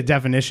do we need a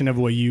definition of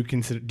what you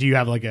consider? Do you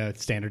have like a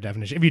standard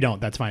definition? If you don't,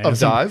 that's fine. Of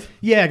dive?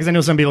 Yeah, because I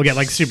know some people get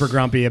like super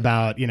grumpy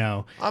about,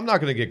 I'm not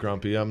going to get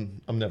grumpy.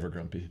 I'm never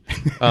grumpy.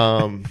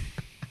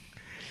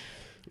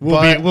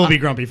 We'll be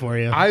grumpy for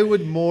you. I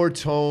would more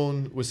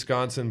tone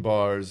Wisconsin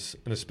bars,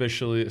 and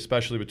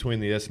especially between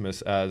the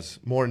Isthmus, as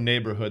more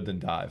neighborhood than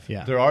dive.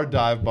 Yeah. There are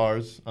dive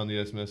bars on the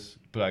Isthmus,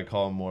 but I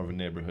call them more of a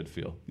neighborhood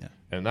feel. Yeah.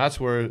 And that's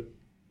where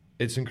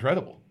it's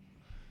incredible.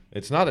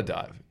 It's not a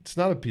dive. It's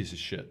not a piece of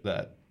shit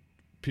that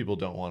people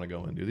don't want to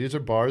go into. These are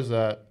bars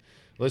that,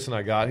 listen,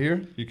 I got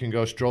here, you can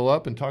go stroll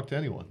up and talk to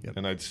anyone. Yep.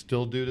 And I'd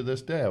still do to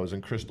this day. I was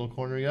in Crystal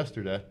Corner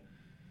yesterday.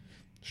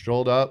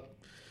 Strolled up,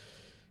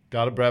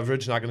 got a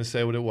beverage, not going to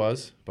say what it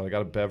was, but I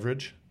got a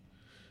beverage.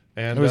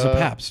 And It was a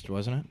Pabst,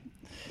 wasn't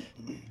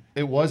it?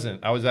 It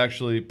wasn't. I was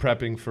actually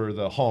prepping for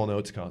the Hall &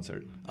 Oates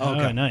concert. Oh,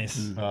 Okay.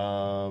 nice.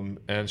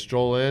 And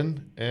stroll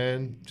in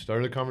and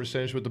started a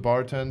conversation with the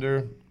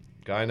bartender,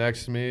 guy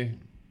next to me.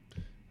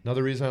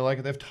 Another reason I like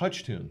it, they have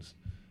touch tunes.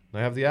 And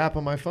I have the app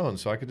on my phone,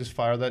 so I could just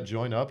fire that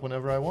joint up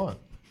whenever I want.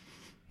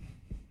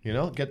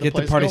 Get the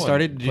place party going.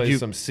 started. Play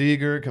some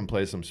Seeger, can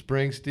play some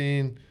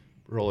Springsteen,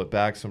 roll it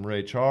back some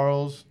Ray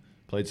Charles.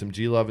 Played some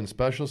G Love and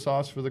Special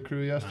Sauce for the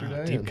crew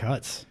yesterday. Deep and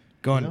cuts.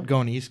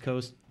 Going East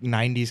Coast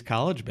 90s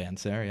college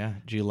bands there, yeah.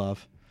 G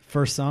Love.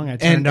 First song I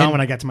turned on and-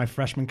 when I got to my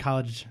freshman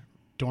college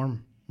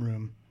dorm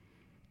room.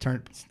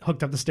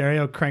 Hooked up the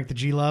stereo, cranked the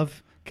G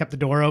Love, kept the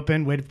door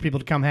open, waited for people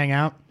to come hang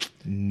out.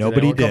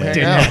 Nobody Did anyone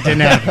did. come hang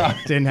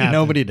Didn't happen.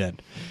 Nobody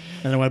did.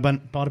 And then I went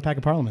and bought a pack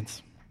of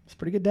Parliaments. It's a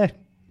pretty good day.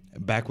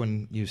 Back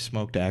when you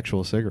smoked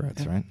actual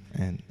cigarettes, right?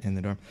 And in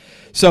the dorm.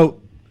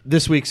 So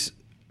this week's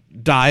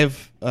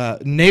dive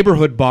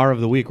neighborhood bar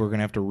of the week, we're going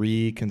to have to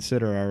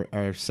reconsider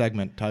our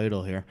segment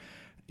title here,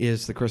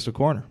 is the Crystal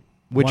Corner,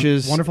 which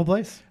is wonderful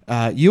place.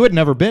 You had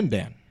never been,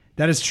 Dan.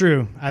 That is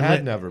true.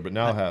 Had never, but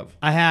now have.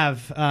 I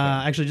have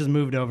actually just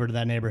moved over to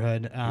that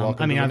neighborhood.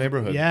 Welcome to the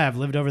neighborhood. Yeah, I've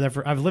lived over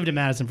there I've lived in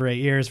Madison for 8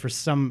 years. For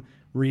some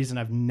reason,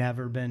 I've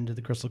never been to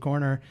the Crystal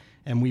Corner,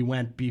 and we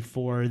went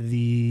before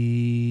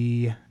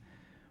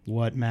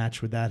what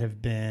match would that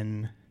have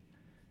been?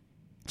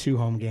 2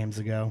 home games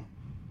ago.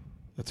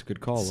 That's a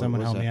good call.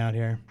 Someone help me out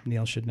here.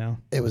 Neil should know.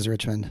 It was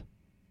Richmond.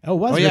 Oh, it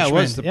was Oh, Richmond. yeah, it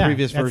was the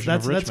previous version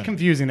of That's Richmond.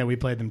 confusing that we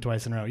played them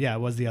twice in a row. Yeah, it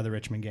was the other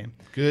Richmond game.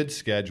 Good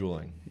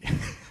scheduling.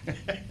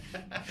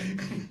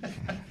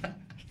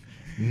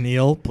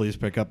 Neil, please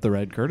pick up the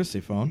red courtesy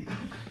phone.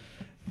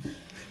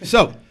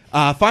 So,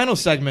 final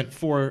segment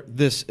for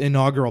this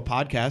inaugural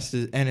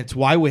podcast, and it's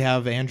why we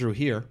have Andrew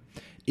here,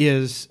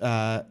 is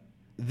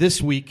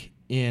this week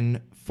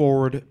in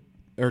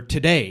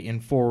today in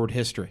forward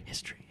history.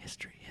 History.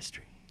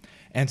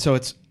 And so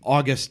it's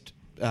August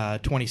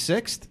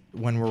 26th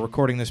when we're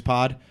recording this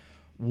pod.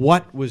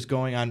 What was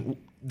going on?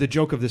 The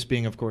joke of this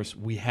being, of course,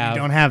 we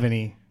don't have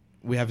any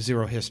have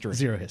zero history.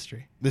 zero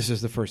history. This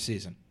is the first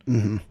season.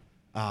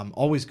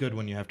 Always good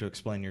when you have to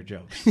explain your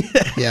jokes.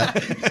 Yeah.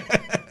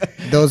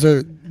 Those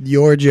are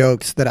your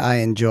jokes that I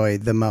enjoy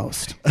the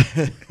most.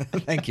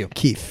 Thank you.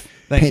 Keith,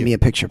 Thank paint you. me a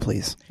picture,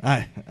 please.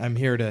 I'm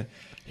here to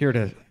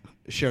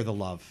share the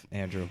love,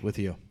 Andrew, with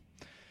you.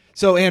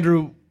 So,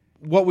 Andrew,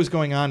 what was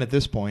going on at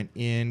this point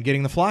in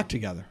getting the flock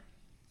together?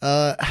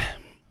 I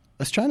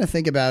was trying to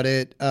think about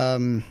it.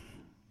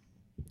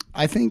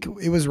 I think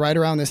it was right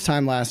around this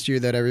time last year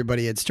that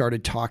everybody had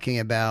started talking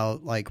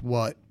about like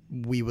what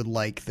we would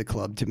like the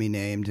club to be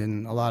named,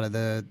 and a lot of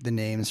the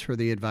names for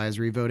the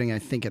advisory voting, I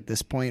think at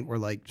this point were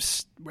like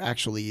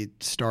actually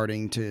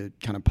starting to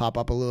kind of pop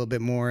up a little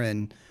bit more,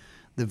 and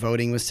the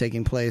voting was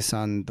taking place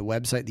on the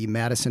website, the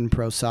Madison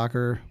Pro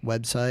Soccer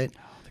website.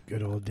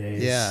 Good old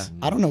days. Yeah,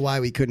 I don't know why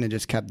we couldn't have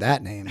just kept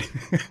that name.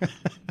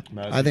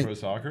 Madison I think- Pro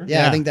Soccer? Yeah,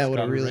 I Yeah. think that It's would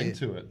got have a really. ring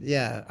to it.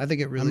 Yeah, I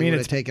think it really would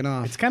have taken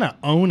off. It's kind of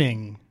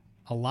owning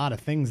a lot of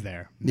things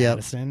there. Yep.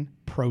 Madison,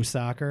 pro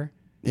soccer.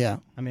 Yeah.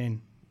 I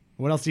mean,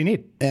 what else do you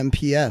need?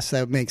 MPS,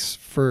 that makes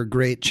for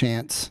great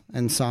chants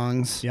and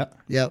songs. Yep.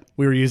 Yep.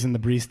 We were using the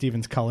Bree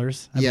Stevens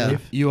colors, I Yeah.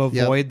 believe. You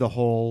avoid the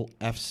whole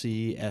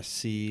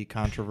FCSC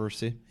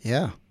controversy.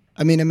 Yeah.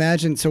 I mean,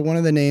 imagine. So one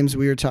of the names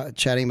we were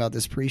chatting about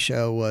this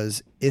pre-show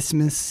was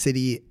Isthmus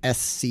City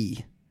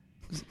SC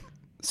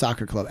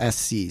Soccer Club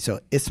SC. So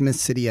Isthmus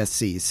City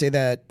SC. Say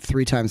that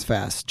 3 times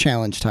fast.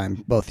 Challenge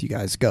time. Both you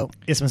guys go.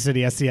 Isthmus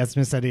City SC,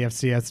 Isthmus City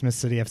FC, Isthmus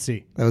City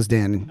FC. That was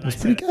Dan. It was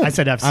pretty good. I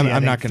said FC. I'm I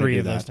think not going to 3 do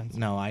of those that. times.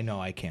 No, I know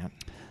I can't.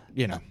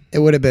 You know, It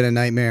would have been a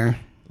nightmare.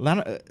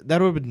 that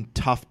would have been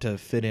tough to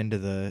fit into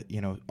the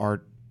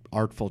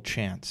artful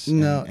chants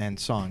No. and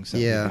songs. That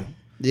we Yeah.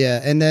 do.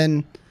 Yeah. And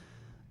then,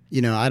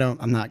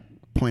 I'm not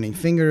pointing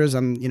fingers.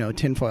 I'm,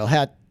 tinfoil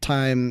hat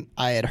time.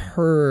 I had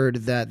heard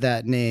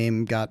that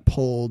name got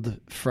pulled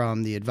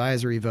from the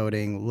advisory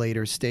voting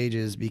later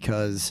stages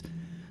because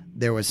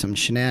there was some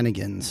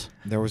shenanigans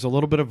There was a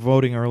little bit of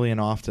voting early and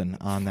often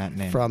on that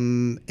name.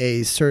 from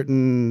a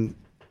certain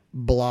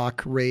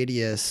block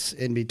radius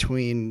in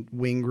between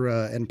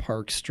Wingra and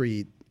Park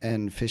Street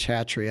and Fish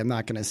Hatchery. I'm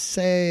not going to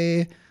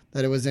say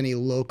that it was any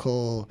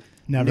local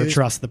Never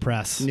trust the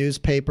press.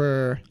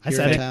 newspaper I here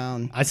said in it.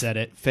 town. I said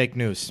it. Fake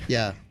news.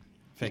 Yeah.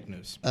 Fake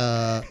news.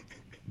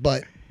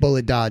 But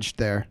bullet dodged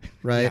there,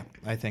 right? Yeah,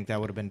 I think that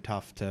would have been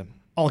tough to.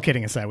 All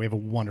kidding aside, we have a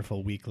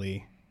wonderful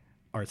weekly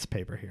arts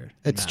paper here.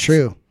 in It's Madison.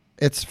 true.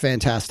 It's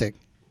fantastic.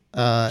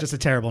 Just a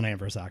terrible name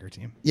for a soccer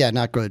team. Yeah,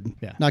 not good.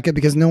 Yeah. Not good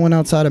because no one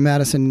outside of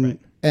Madison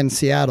and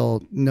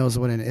Seattle knows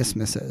what an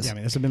isthmus is. Yeah, I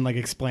mean, this has been like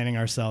explaining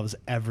ourselves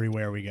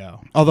everywhere we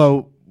go.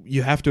 Although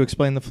you have to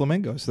explain the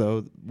flamingos,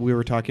 though. We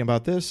were talking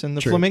about this, and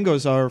the True.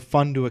 flamingos are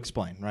fun to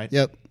explain, right?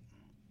 Yep.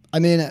 I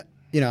mean,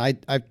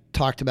 I've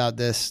talked about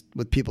this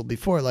with people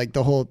before, like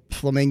the whole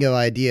flamingo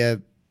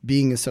idea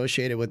being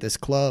associated with this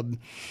club.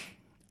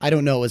 I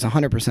don't know it was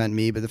 100%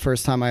 me, but the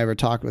first time I ever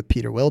talked with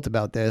Peter Wilt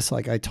about this,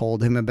 like I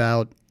told him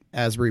about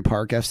Asbury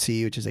Park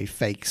FC, which is a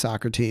fake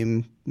soccer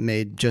team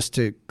made just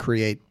to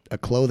create a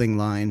clothing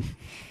line.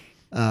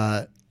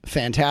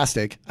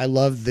 Fantastic. I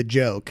love the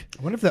joke.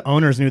 I wonder if the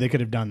owners knew they could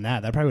have done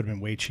that. That probably would have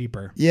been way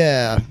cheaper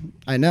Yeah,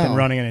 I know. than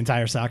running an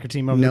entire soccer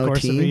team over No the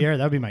course of team? a year.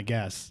 That would be my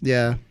guess.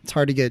 Yeah, it's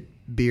hard to get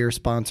beer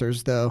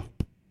sponsors, though.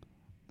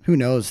 Who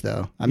knows,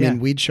 though? I Yeah. mean,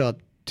 we'd show up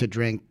to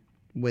drink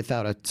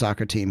without a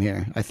soccer team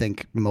here. I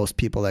think most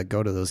people that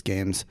go to those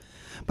games.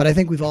 But I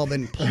think we've all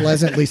been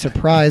pleasantly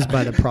surprised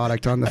by the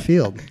product on the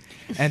field.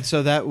 And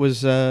so that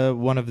was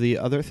one of the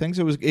other things.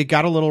 It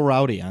got a little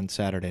rowdy on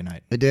Saturday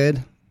night. I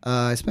did.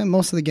 I spent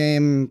most of the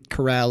game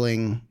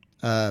corralling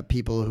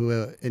people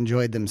who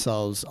enjoyed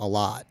themselves a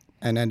lot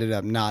and ended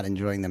up not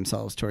enjoying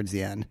themselves towards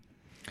the end.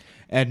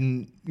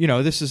 And,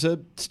 this is a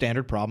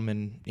standard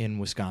problem in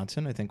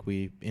Wisconsin. I think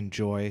we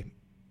enjoy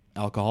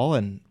alcohol,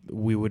 and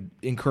we would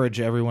encourage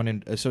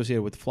everyone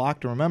associated with Flock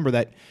to remember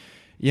that,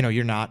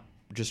 you're not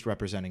just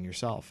representing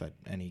yourself at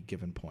any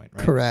given point,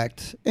 right?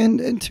 Correct.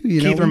 And too,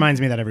 Keith reminds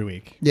me that every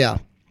week. Yeah.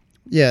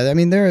 Yeah, I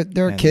mean, there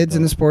are And kids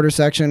in the supporter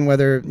section,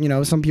 whether,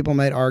 some people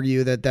might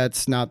argue that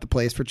that's not the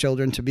place for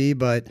children to be,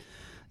 but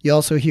you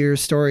also hear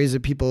stories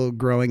of people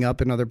growing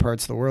up in other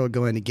parts of the world,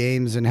 going to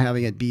games and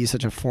having it be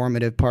such a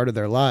formative part of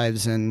their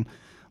lives. And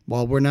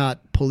while we're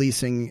not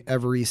policing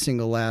every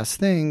single last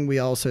thing, we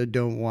also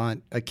don't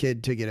want a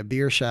kid to get a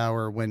beer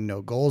shower when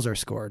no goals are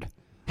scored.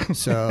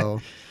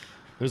 So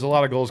There's a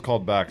lot of goals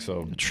called back,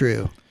 so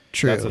true.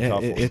 That's a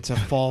tough one. It's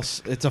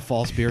a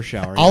false beer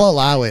shower. I'll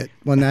allow it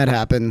when that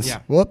happens.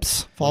 Yeah.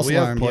 Whoops. False we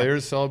alarm. have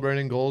players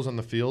celebrating goals on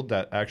the field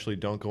that actually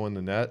don't go in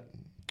the net.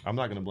 I'm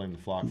not going to blame the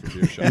Flock for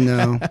beer shot.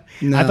 No.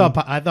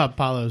 I thought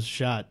Paulo's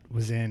shot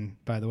was in,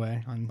 by the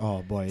way, on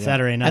Oh, boy, yeah.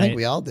 Saturday night. I think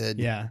we all did.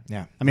 Yeah.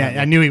 Yeah. I mean,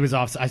 I knew he was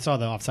off. I saw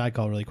the offside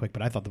call really quick,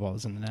 but I thought the ball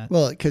was in the net.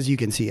 Well, because you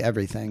can see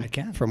everything I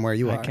can. from where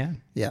you I are.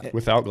 can. Yeah.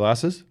 Without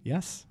glasses?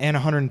 Yes. And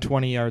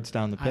 120 yards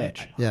down the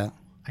pitch. Yeah.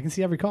 I can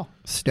see every call.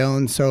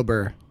 Stone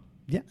sober.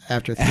 Yeah.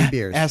 After 3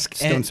 beers,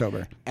 stone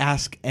sober.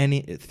 Ask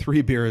any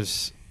 3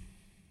 beers.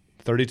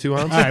 32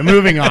 ounce? All right,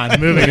 moving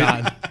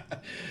on.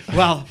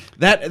 Well,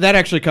 that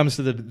actually comes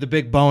to the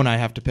big bone I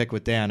have to pick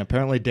with Dan.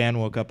 Apparently, Dan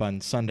woke up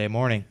on Sunday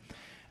morning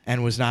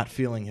and was not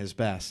feeling his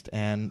best.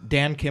 And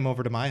Dan came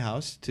over to my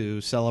house to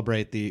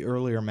celebrate the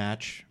earlier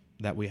match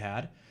that we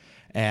had.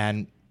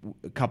 And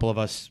a couple of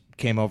us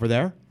came over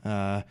there,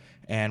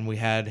 and we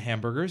had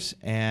hamburgers.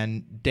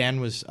 And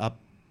Dan was up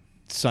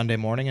Sunday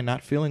morning and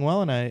not feeling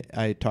well, and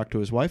I talked to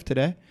his wife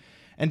today.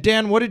 And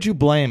Dan, what did you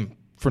blame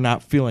for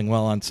not feeling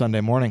well on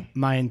Sunday morning?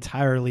 My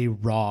entirely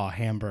raw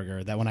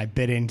hamburger that when I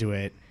bit into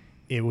it,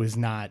 it was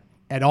not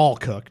at all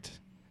cooked.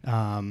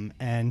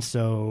 And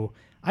so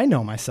I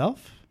know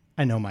myself.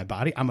 I know my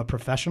body. I'm a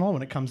professional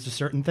when it comes to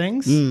certain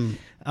things.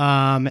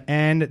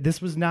 And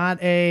this was not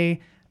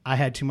I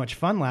had too much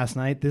fun last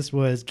night. This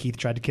was Keith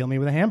tried to kill me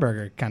with a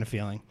hamburger kind of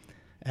feeling.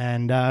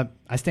 And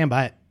I stand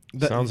by it.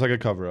 Sounds like a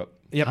cover-up.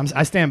 Yep.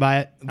 I stand by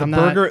it.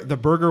 The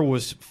burger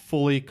was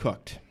fully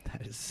cooked.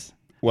 That is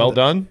Well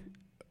done?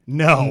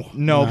 No,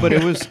 but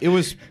it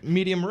was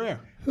medium rare.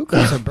 Who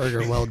calls a burger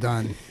well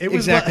done? It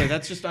was Exactly.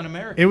 That's just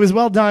un-American. It was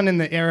well done in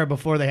the era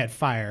before they had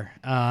fire.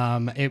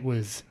 It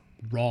was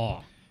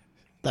raw.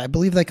 I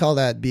believe they call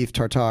that beef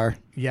tartare.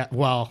 Yeah,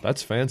 well,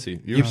 That's fancy.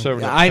 You're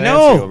serving it I fancy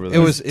know. over It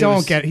there. was. he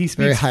very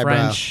speaks highbrow.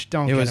 French.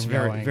 Don't It get was him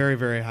very, going. very,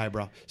 very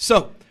highbrow.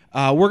 So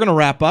we're going to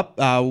wrap up.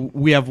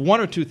 We have 1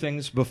 or 2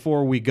 things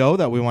before we go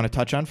that we want to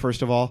touch on.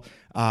 First of all,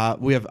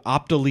 we have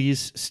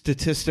Optalee's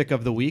statistic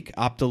of the week.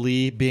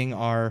 Optalee being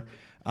our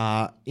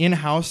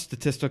in-house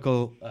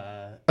statistical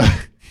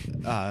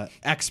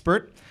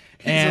expert.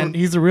 And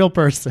He's a real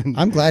person.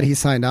 I'm glad he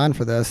signed on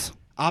for this.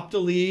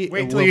 Optalee.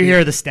 Wait till will you be-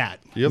 hear the stat.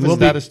 You have a We'll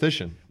be-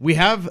 statistician. We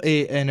have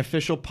an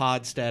official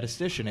pod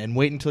statistician, and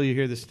wait until you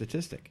hear the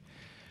statistic.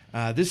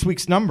 This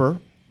week's number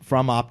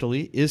from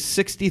Optalee is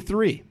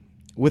 63.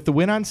 With the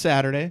win on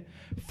Saturday,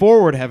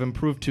 Forward have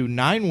improved to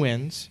 9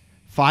 wins,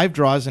 5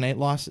 draws, and 8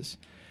 losses,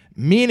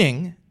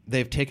 meaning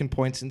they've taken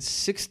points in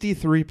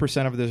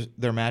 63% of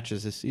their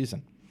matches this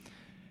season.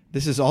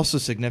 This is also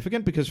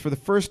significant because for the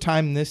first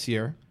time this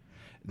year,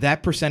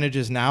 that percentage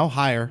is now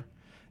higher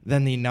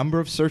than the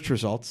number of search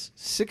results,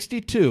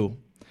 62,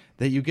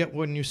 that you get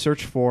when you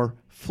search for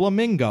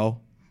flamingo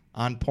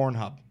on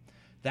Pornhub.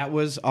 That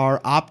was our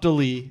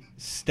Optalee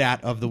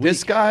stat of the week.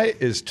 This guy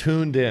is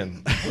tuned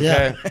in.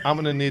 Okay, I'm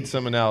going to need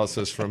some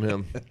analysis from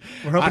him.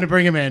 We're hoping to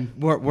bring him in.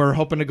 We're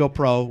hoping to go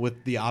pro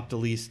with the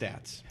Optalee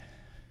stats.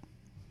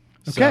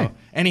 Okay. So,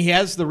 and he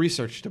has the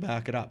research to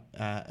back it up.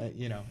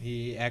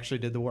 He actually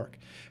did the work.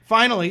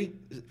 Finally,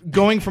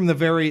 going from the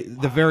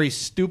very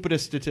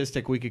stupidest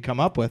statistic we could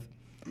come up with,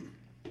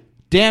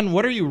 Dan,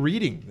 what are you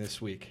reading this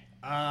week?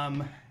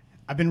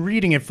 I've been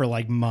reading it for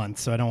like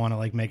months, so I don't want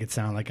to make it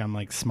sound like I'm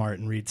smart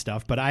and read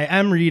stuff. But I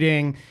am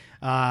reading.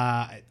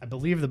 I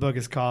believe the book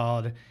is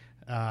called.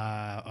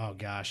 I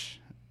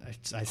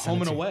sent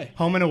Home it and to you. Away.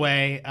 Home and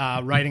Away,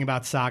 writing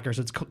about soccer.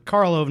 So it's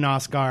Karl Ove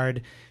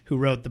Nosgaard who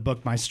wrote the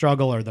book My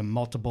Struggle, or the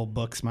multiple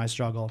books My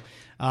Struggle.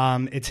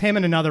 It's him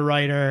and another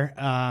writer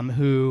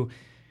who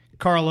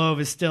Karl Ove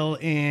is still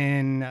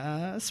in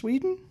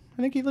Sweden.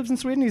 I think he lives in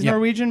Sweden. He's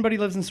Norwegian, but he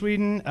lives in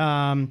Sweden.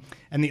 And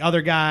the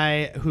other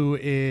guy who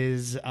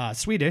is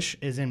Swedish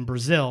is in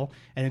Brazil,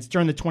 and it's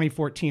during the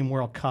 2014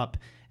 World Cup,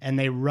 and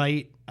they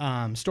write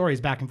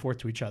stories back and forth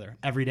to each other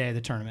every day of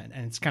the tournament.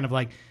 And it's kind of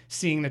like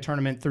seeing the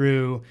tournament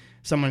through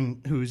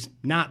someone who's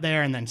not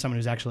there and then someone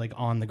who's actually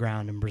on the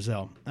ground in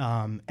Brazil.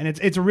 And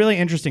it's a really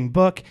interesting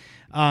book.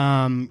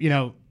 Karl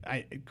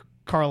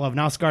Ove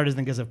Nosgaard, I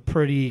think, is a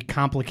pretty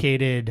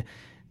complicated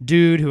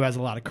dude who has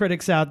a lot of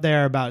critics out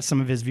there about some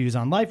of his views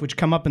on life, which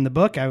come up in the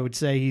book. I would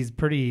say it's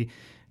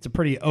a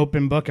pretty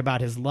open book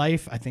about his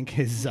life. I think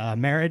his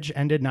marriage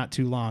ended not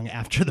too long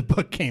after the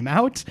book came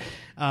out.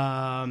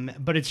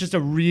 But it's just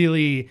a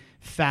really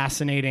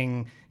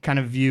fascinating kind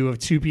of view of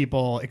 2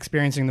 people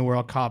experiencing the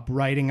World Cup,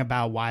 writing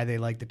about why they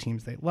like the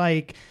teams they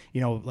like.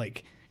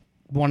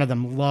 One of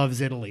them loves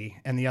Italy,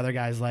 and the other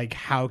guy's like,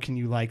 how can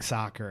you like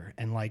soccer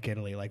and like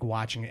Italy,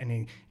 watching it?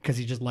 And because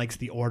he just likes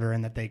the order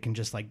and that they can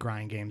just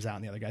grind games out.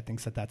 And the other guy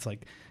thinks that that's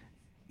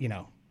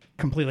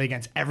completely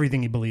against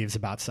everything he believes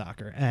about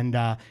soccer. And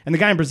the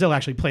guy in Brazil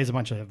actually plays a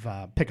bunch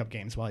of pickup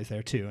games while he's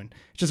there too. And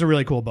it's just a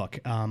really cool book.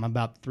 I'm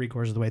about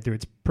 3/4 of the way through.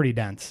 It's pretty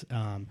dense.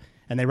 And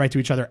they write to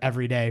each other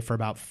every day for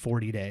about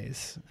 40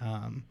 days.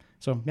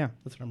 So yeah,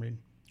 that's what I'm reading.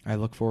 I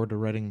look forward to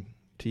writing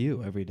to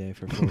you every day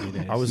for 40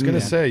 days. I was going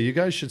to say, you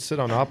guys should sit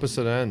on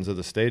opposite ends of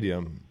the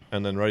stadium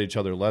and then write each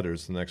other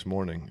letters the next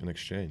morning in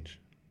exchange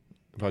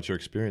about your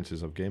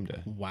experiences of game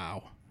day.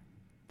 Wow.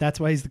 That's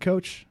why he's the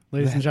coach,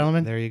 ladies and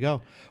gentlemen. There you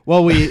go.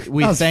 Well, we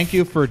thank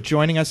you for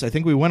joining us. I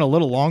think we went a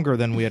little longer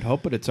than we had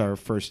hoped, but it's our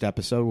first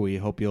episode. We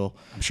hope you'll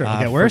I'm sure it'll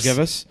get worse. Forgive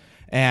us.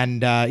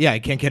 And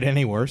it can't get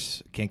any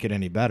worse. Can't get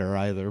any better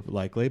either,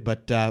 likely.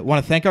 But I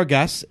want to thank our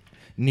guests,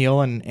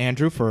 Neil and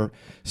Andrew, for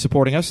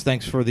supporting us.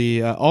 Thanks for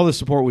all the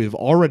support we've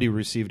already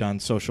received on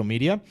social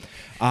media.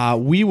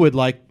 We would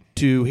like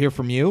to hear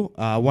from you.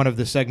 One of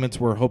the segments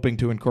we're hoping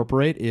to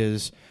incorporate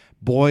is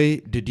boy,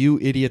 did you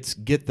idiots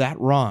get that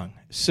wrong.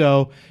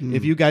 So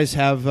if you guys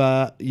have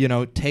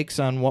takes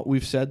on what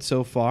we've said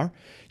so far,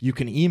 you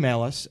can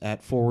email us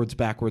at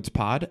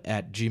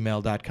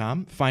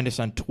forwardsbackwardspod@gmail.com. Find us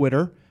on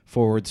Twitter,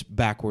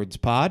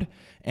 forwardsbackwardspod,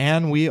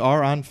 and we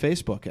are on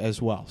Facebook as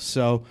well.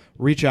 So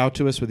reach out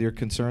to us with your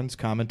concerns,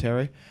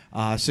 commentary,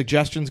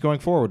 suggestions going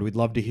forward. We'd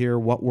love to hear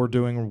what we're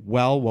doing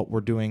well, what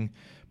we're doing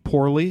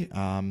poorly.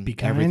 Be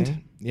kind.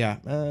 Everything.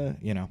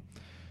 Yeah,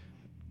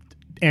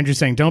 Andrew's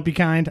saying don't be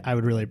kind. I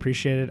would really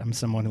appreciate it. I'm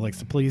someone who likes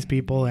to please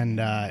people, and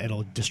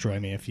it'll destroy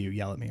me if you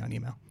yell at me on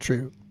email.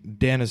 True.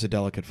 Dan is a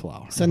delicate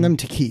flower. Send them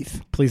to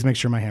Keith. Please make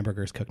sure my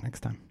hamburger is cooked next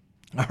time.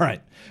 All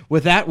right.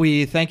 With that,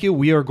 we thank you.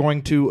 We are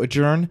going to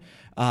adjourn.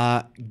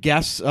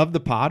 Guests of the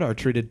pod are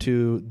treated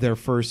to their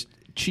first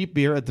cheap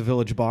beer at the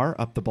Village Bar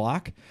up the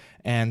block.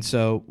 And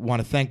so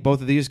want to thank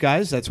both of these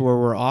guys. That's where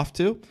we're off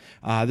to.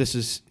 This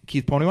is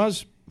Keith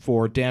Poniwaz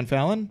for Dan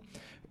Fallon.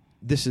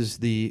 This is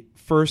the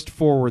first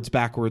Forwards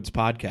Backwards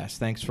podcast.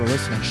 Thanks for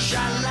listening.